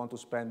because I want to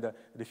spend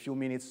the few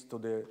minutes to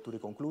the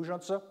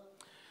conclusions.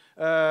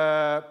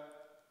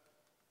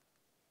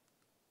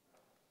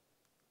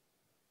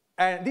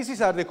 And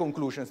these are the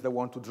conclusions that I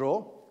want to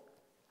draw.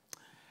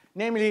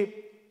 Namely,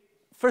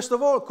 first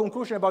of all,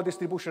 conclusion about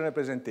distributional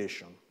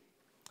representation.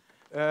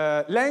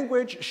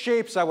 Language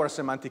shapes our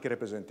semantic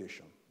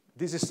representation.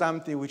 This is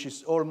something which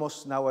is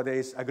almost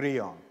nowadays agreed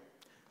on.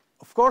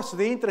 Of course,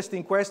 the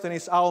interesting question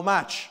is how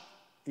much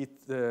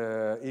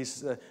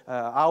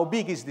how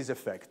big is this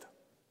effect?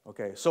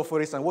 Okay, so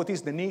for instance, what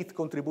is the net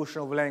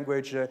contribution of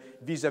language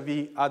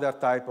vis-a-vis other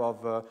type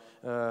of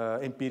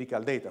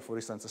empirical data, for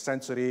instance,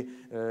 sensory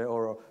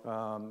or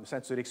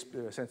sensory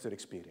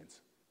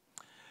experience?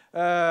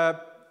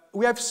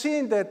 We have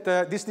seen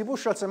that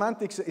distributional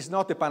semantics is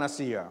not a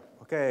panacea.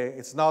 Okay,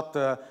 it's not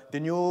the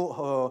new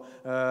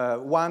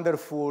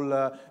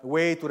wonderful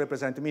way to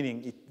represent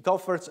meaning. It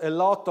offers a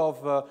lot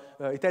of,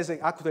 it has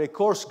actually a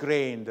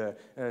coarse-grained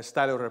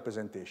style of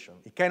representation.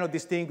 It cannot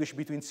distinguish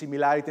between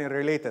similarity and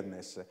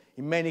relatedness.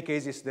 In many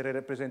cases, the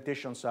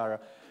representations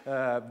are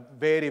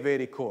very,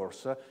 very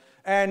coarse.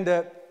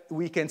 And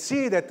we can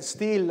see that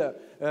still,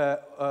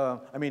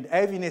 I mean,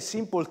 having a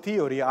simple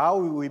theory, how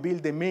we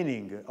build the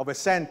meaning of a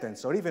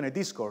sentence or even a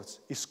discourse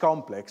is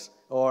complex,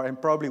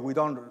 and probably we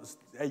don't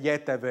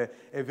yet have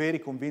a very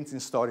convincing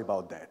story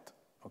about that.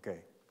 Okay.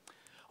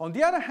 On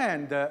the other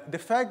hand, the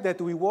fact that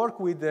we work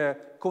with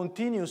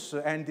continuous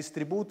and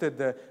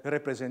distributed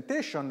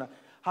representation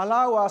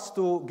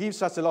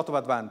gives us a lot of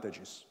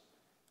advantages.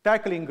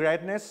 Tackling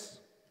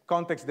gradness,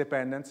 context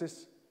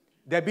dependencies,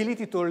 the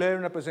ability to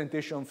learn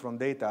representation from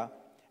data,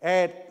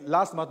 and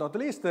last but not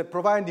least,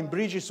 providing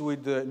bridges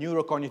with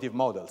neurocognitive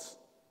models,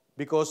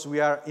 because we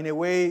are, in a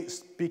way,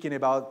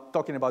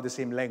 talking about the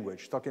same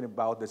language, talking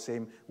about the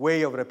same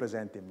way of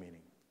representing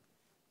meaning.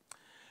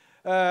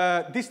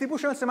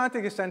 Distributional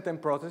semantic is sentence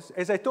process.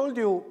 As I told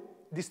you,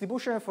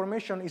 distributional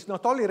information is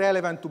not only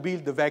relevant to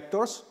build the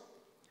vectors,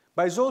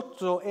 but it's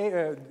also,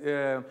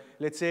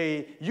 let's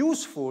say,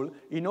 useful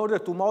in order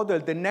to model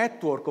the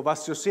network of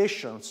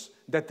associations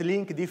that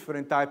link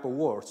different types of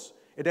words,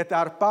 that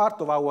are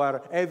part of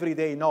our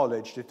everyday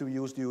knowledge that we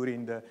use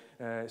during the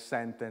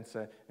sentence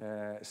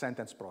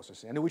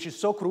processing, and which is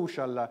so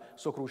crucial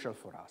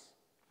for us.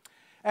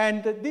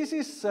 And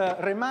this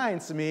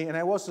reminds me, and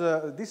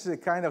this is a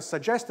kind of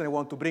suggestion I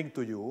want to bring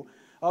to you,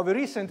 of a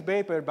recent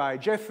paper by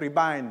Jeffrey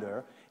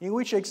Binder, in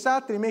which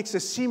exactly has a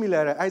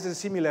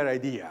similar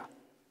idea.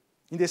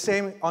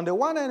 On the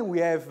one hand, we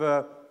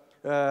have,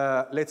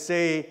 let's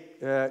say,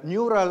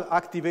 neural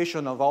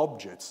activation of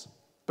objects,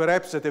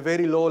 perhaps at a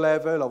very low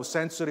level of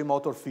sensory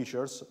motor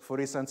features, for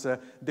instance,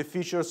 the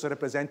features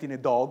representing a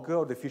dog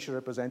or the feature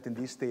representing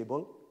this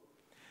table.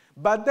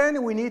 But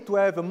then we need to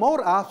have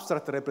more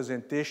abstract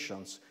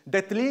representations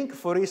that link,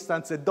 for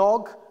instance, a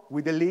dog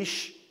with a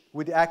leash,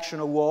 with the action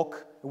of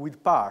walk,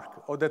 with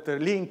park, or that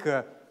link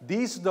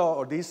this dog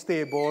or this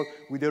table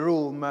with the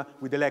room,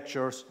 with the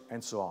lectures,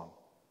 and so on.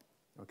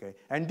 Okay?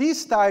 And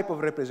this type of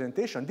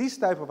representation, this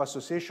type of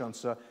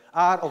associations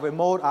are of a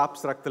more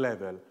abstract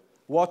level,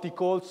 what he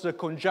calls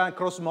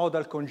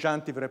cross-modal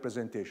conjunctive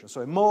representation,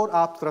 so a more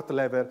abstract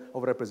level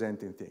of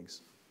representing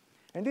things.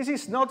 And this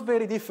is not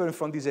very different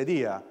from this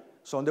idea.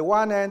 So on the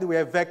one hand, we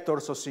have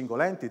vectors of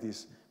single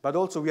entities, but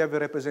also we have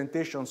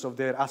representations of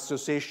their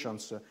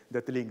associations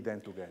that link them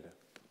together.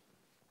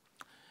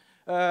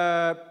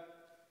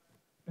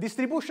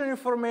 Distribution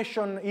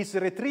information is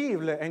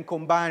retrieved and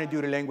combined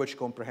during language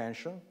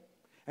comprehension.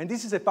 And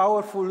this is a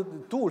powerful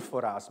tool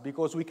for us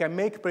because we can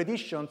make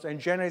predictions and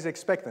generate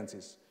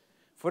expectancies.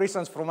 For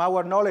instance, from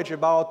our knowledge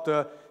about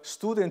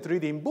students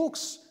reading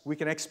books, we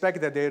can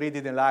expect that they read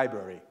in a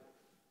library.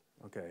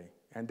 Okay.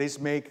 And this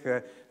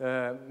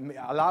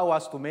allow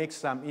us to make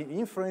some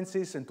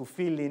inferences and to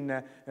fill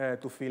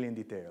in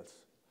details.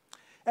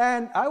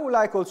 And I would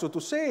like also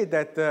to say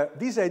that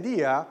this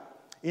idea,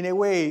 in a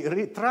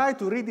way, try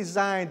to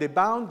redesign the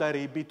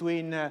boundary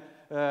between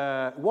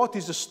what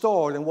is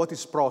stored and what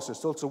is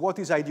processed, also what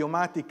is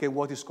idiomatic and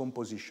what is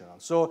compositional.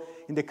 So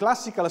in the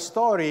classical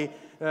story,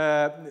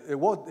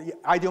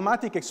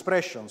 idiomatic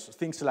expressions,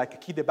 things like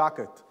key the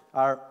bucket,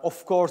 are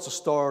of course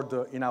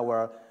stored in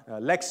our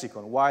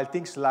lexicon, while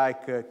things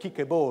like kick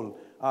a ball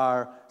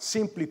are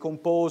simply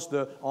composed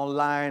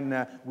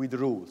online with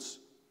rules.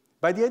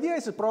 But the idea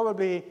is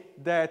probably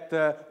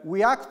that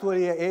we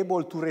actually are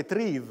able to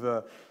retrieve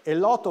a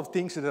lot of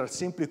things that are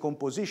simply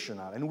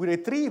compositional, and we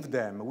retrieve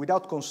them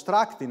without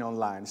constructing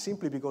online,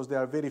 simply because they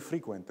are very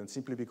frequent and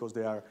simply because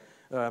they are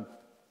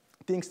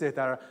things that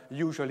are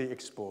usually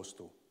exposed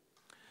to.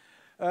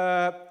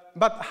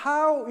 But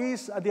how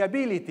is the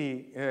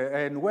ability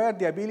and where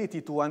the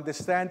ability to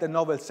understand the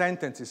novel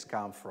sentences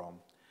come from?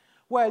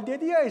 Well, the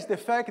idea is the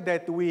fact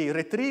that we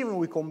retrieve and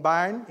we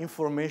combine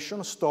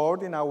information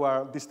stored in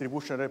our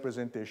distribution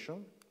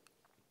representation.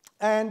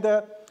 And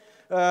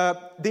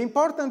the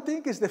important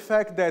thing is the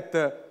fact that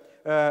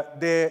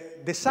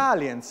the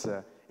salience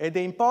and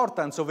the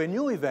importance of a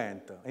new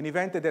event, an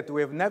event that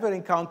we have never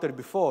encountered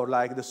before,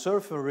 like the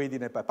surfer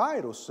reading a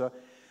papyrus,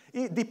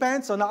 it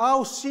depends on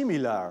how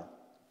similar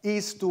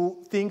is to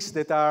things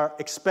that are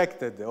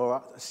expected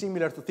or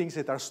similar to things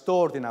that are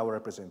stored in our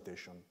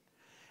representation.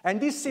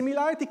 And this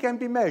similarity can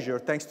be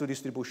measured thanks to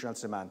distributional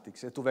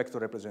semantics and to vector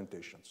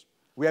representations.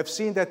 We have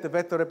seen that the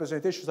vector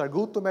representations are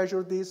good to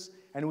measure this,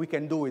 and we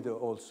can do it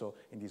also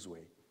in this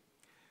way.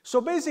 So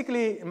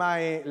basically,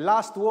 my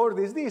last word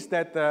is this,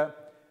 that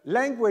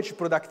language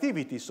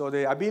productivity, so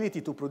the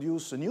ability to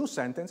produce new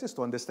sentences,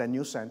 to understand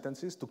new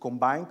sentences, to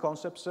combine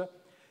concepts,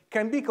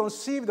 can be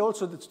conceived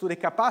also to the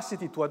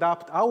capacity to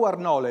adapt our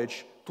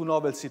knowledge to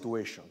novel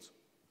situations.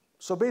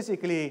 So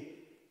basically,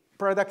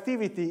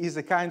 productivity is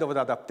a kind of an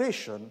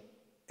adaptation,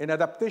 and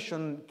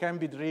adaptation can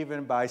be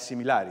driven by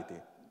similarity.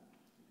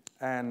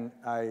 And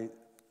I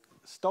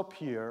stop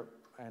here,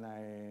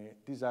 and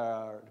these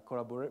are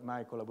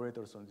my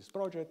collaborators on this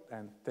project,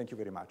 and thank you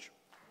very much.